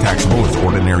generally taxable as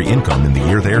ordinary income in the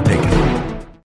year they are taken.